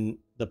 And then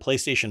the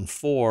PlayStation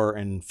 4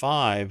 and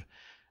 5,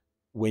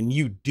 when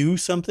you do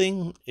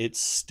something, it's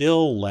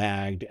still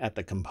lagged at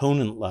the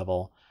component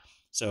level.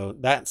 So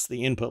that's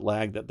the input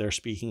lag that they're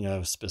speaking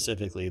of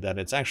specifically, that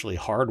it's actually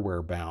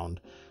hardware bound,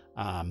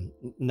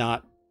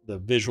 not the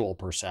visual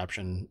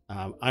perception.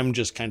 I'm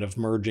just kind of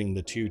merging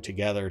the two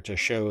together to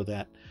show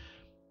that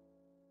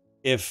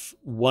if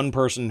one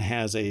person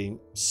has a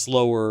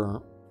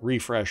slower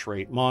refresh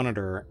rate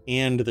monitor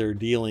and they're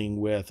dealing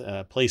with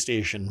a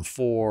PlayStation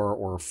 4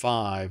 or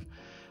 5,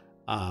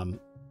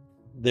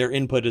 their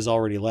input is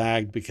already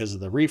lagged because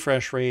of the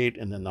refresh rate,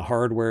 and then the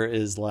hardware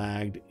is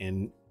lagged,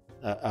 and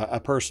a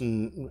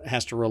person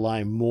has to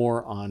rely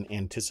more on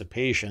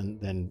anticipation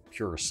than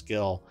pure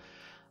skill.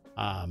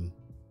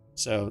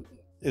 So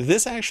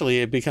this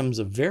actually, it becomes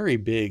a very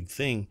big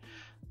thing.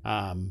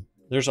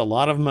 There's a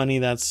lot of money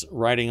that's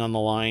riding on the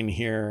line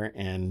here,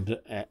 and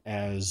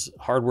as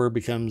hardware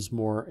becomes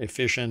more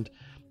efficient,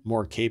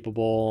 more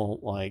capable,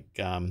 like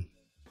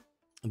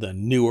the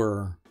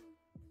newer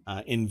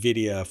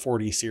NVIDIA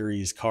 40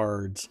 series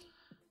cards,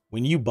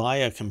 when you buy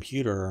a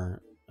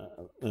computer,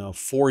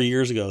 4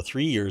 years ago,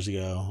 3 years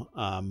ago,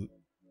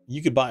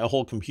 you could buy a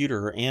whole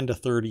computer and a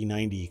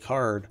 3090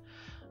 card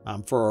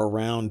for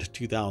around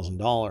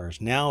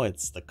 $2,000. Now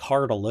it's the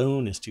card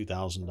alone is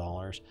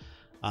 $2,000.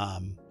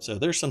 So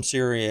there's some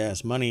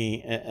serious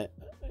money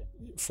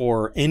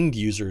for end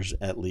users,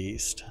 at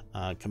least.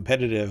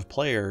 Competitive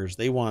players,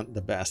 they want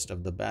the best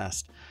of the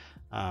best.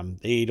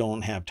 They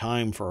don't have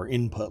time for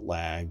input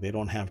lag. They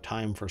don't have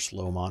time for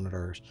slow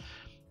monitors.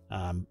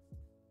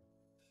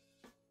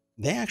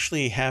 They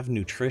actually have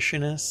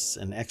nutritionists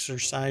and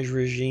exercise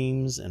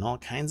regimes and all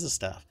kinds of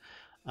stuff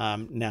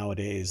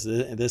nowadays.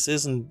 This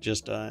isn't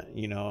just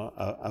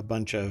a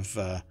bunch of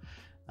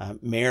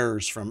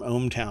mayors from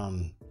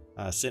ohmTown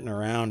sitting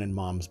around in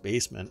mom's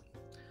basement.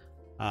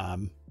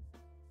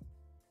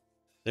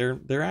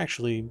 They're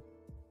actually,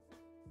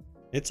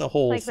 it's a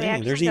whole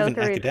thing. There's even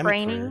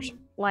academic careers.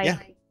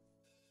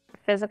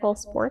 Physical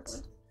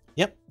sports.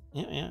 Yep.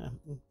 Yeah.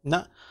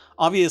 Not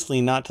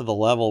obviously not to the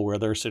level where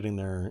they're sitting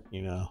there,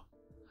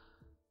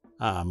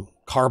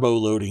 carbo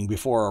loading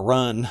before a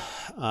run,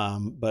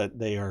 but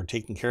they are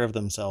taking care of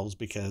themselves,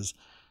 because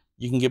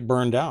you can get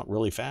burned out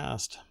really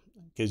fast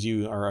because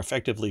you are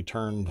effectively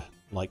turned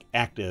like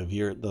active.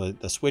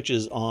 The switch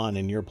is on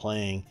and you're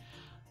playing.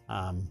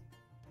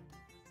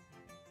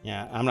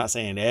 Yeah, I'm not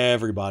saying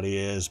everybody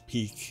is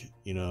peak,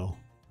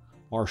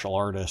 martial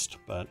artist,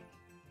 but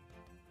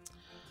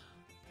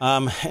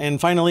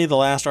and finally, the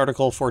last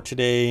article for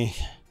today.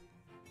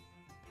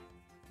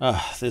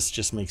 This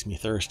just makes me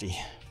thirsty.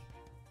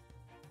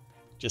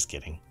 Just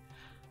kidding.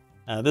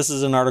 This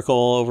is an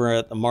article over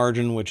at the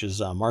margin, which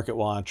is Market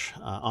Watch.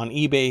 On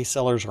eBay,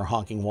 sellers are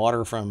hawking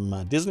water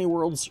from Disney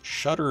World's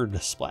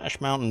shuttered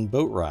Splash Mountain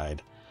boat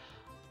ride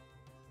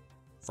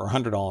for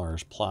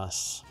 $100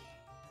 plus.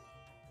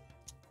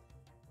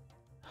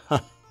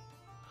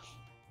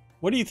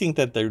 What do you think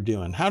that they're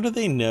doing? How do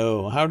they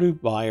know? How do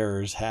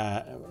buyers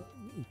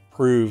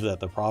prove that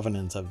the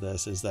provenance of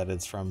this is that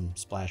it's from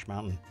Splash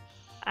Mountain?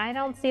 I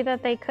don't see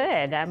that they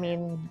could. I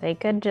mean, they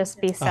could just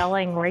be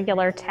selling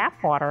regular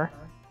tap water.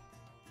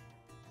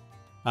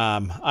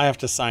 I have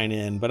to sign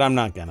in, but I'm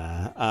not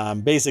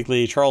gonna.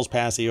 Basically, Charles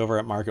Passy over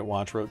at Market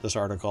Watch wrote this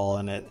article,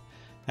 and it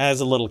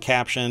has a little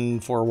caption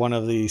for one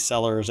of the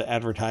sellers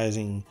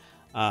advertising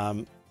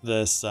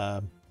this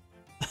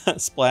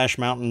Splash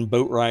Mountain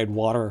boat ride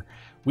water.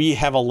 We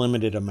have a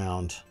limited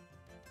amount.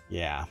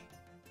 Yeah,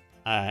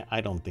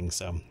 I don't think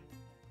so.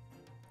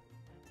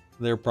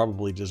 They're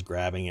probably just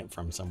grabbing it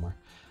from somewhere.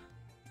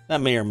 That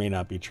may or may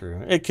not be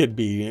true. It could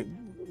be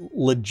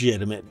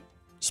legitimate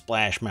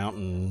Splash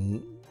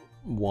Mountain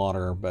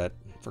water, but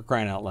for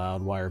crying out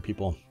loud, why are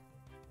people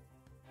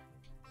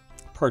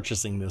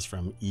purchasing this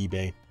from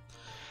eBay?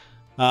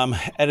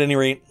 At any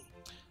rate,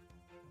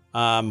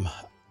 I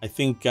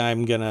think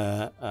I'm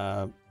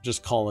gonna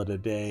just call it a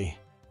day.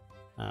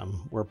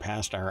 We're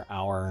past our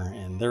hour,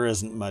 and there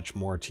isn't much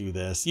more to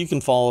this. You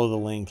can follow the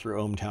link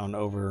through ohmTown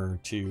over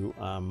to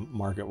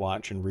Market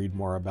Watch and read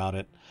more about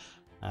it.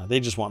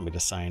 They just want me to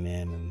sign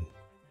in, and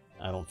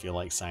I don't feel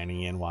like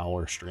signing in while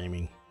we're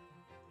streaming.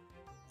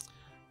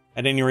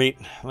 At any rate,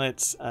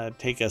 let's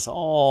take us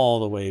all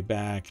the way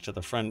back to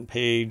the front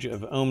page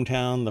of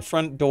ohmTown, the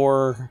front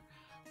door,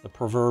 the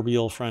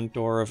proverbial front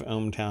door of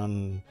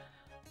ohmTown.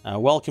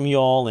 Welcome you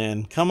all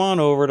in. Come on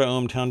over to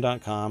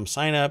ohmTown.com.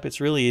 Sign up. It's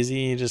really easy.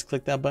 You just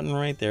click that button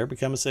right there.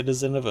 Become a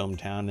citizen of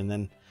ohmTown. And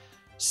then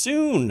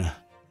soon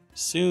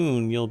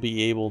you'll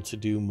be able to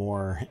do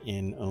more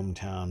in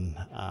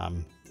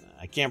ohmTown.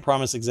 I can't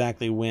promise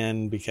exactly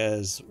when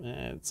because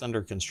it's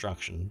under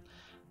construction.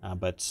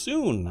 But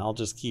soon, I'll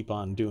just keep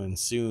on doing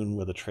soon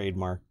with a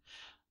trademark.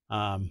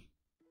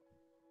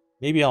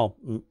 Maybe I'll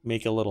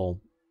make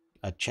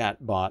a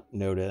chat bot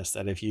notice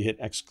that if you hit !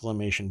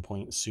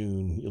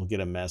 soon, you'll get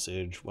a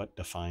message. What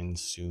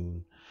defines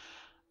soon?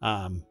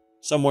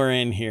 Somewhere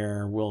in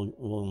here,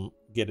 we'll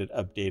get it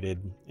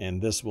updated, and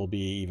this will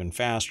be even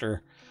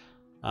faster,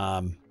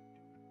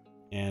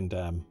 and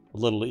a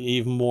little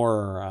even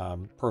more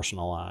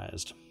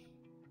personalized.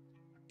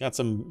 Got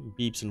some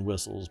beeps and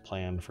whistles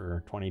planned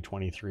for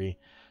 2023.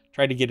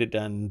 Tried to get it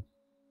done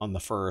on the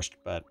 1st,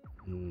 but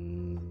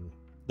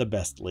the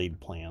best laid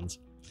plans.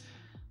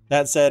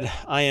 That said,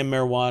 I am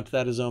Mayor Watt,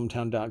 that is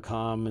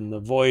ohmTown.com, and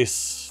the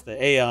voice,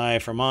 the AI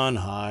from on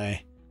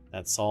high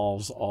that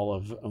solves all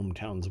of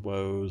ohmTown's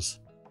woes.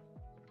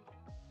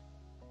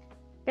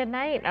 Good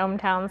night,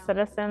 ohmTown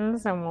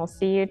citizens, and we'll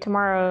see you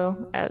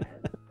tomorrow at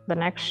the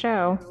next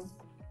show.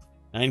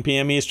 9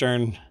 p.m.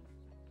 Eastern.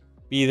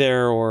 Be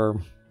there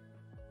or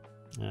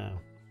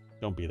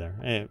don't be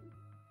there.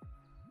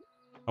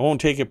 I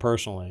won't take it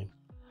personally.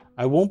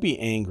 I won't be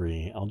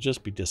angry. I'll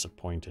just be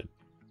disappointed.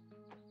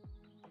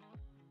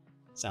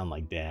 Sound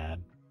like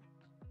Dad.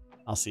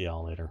 I'll see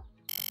y'all later.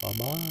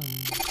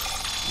 Bye-bye.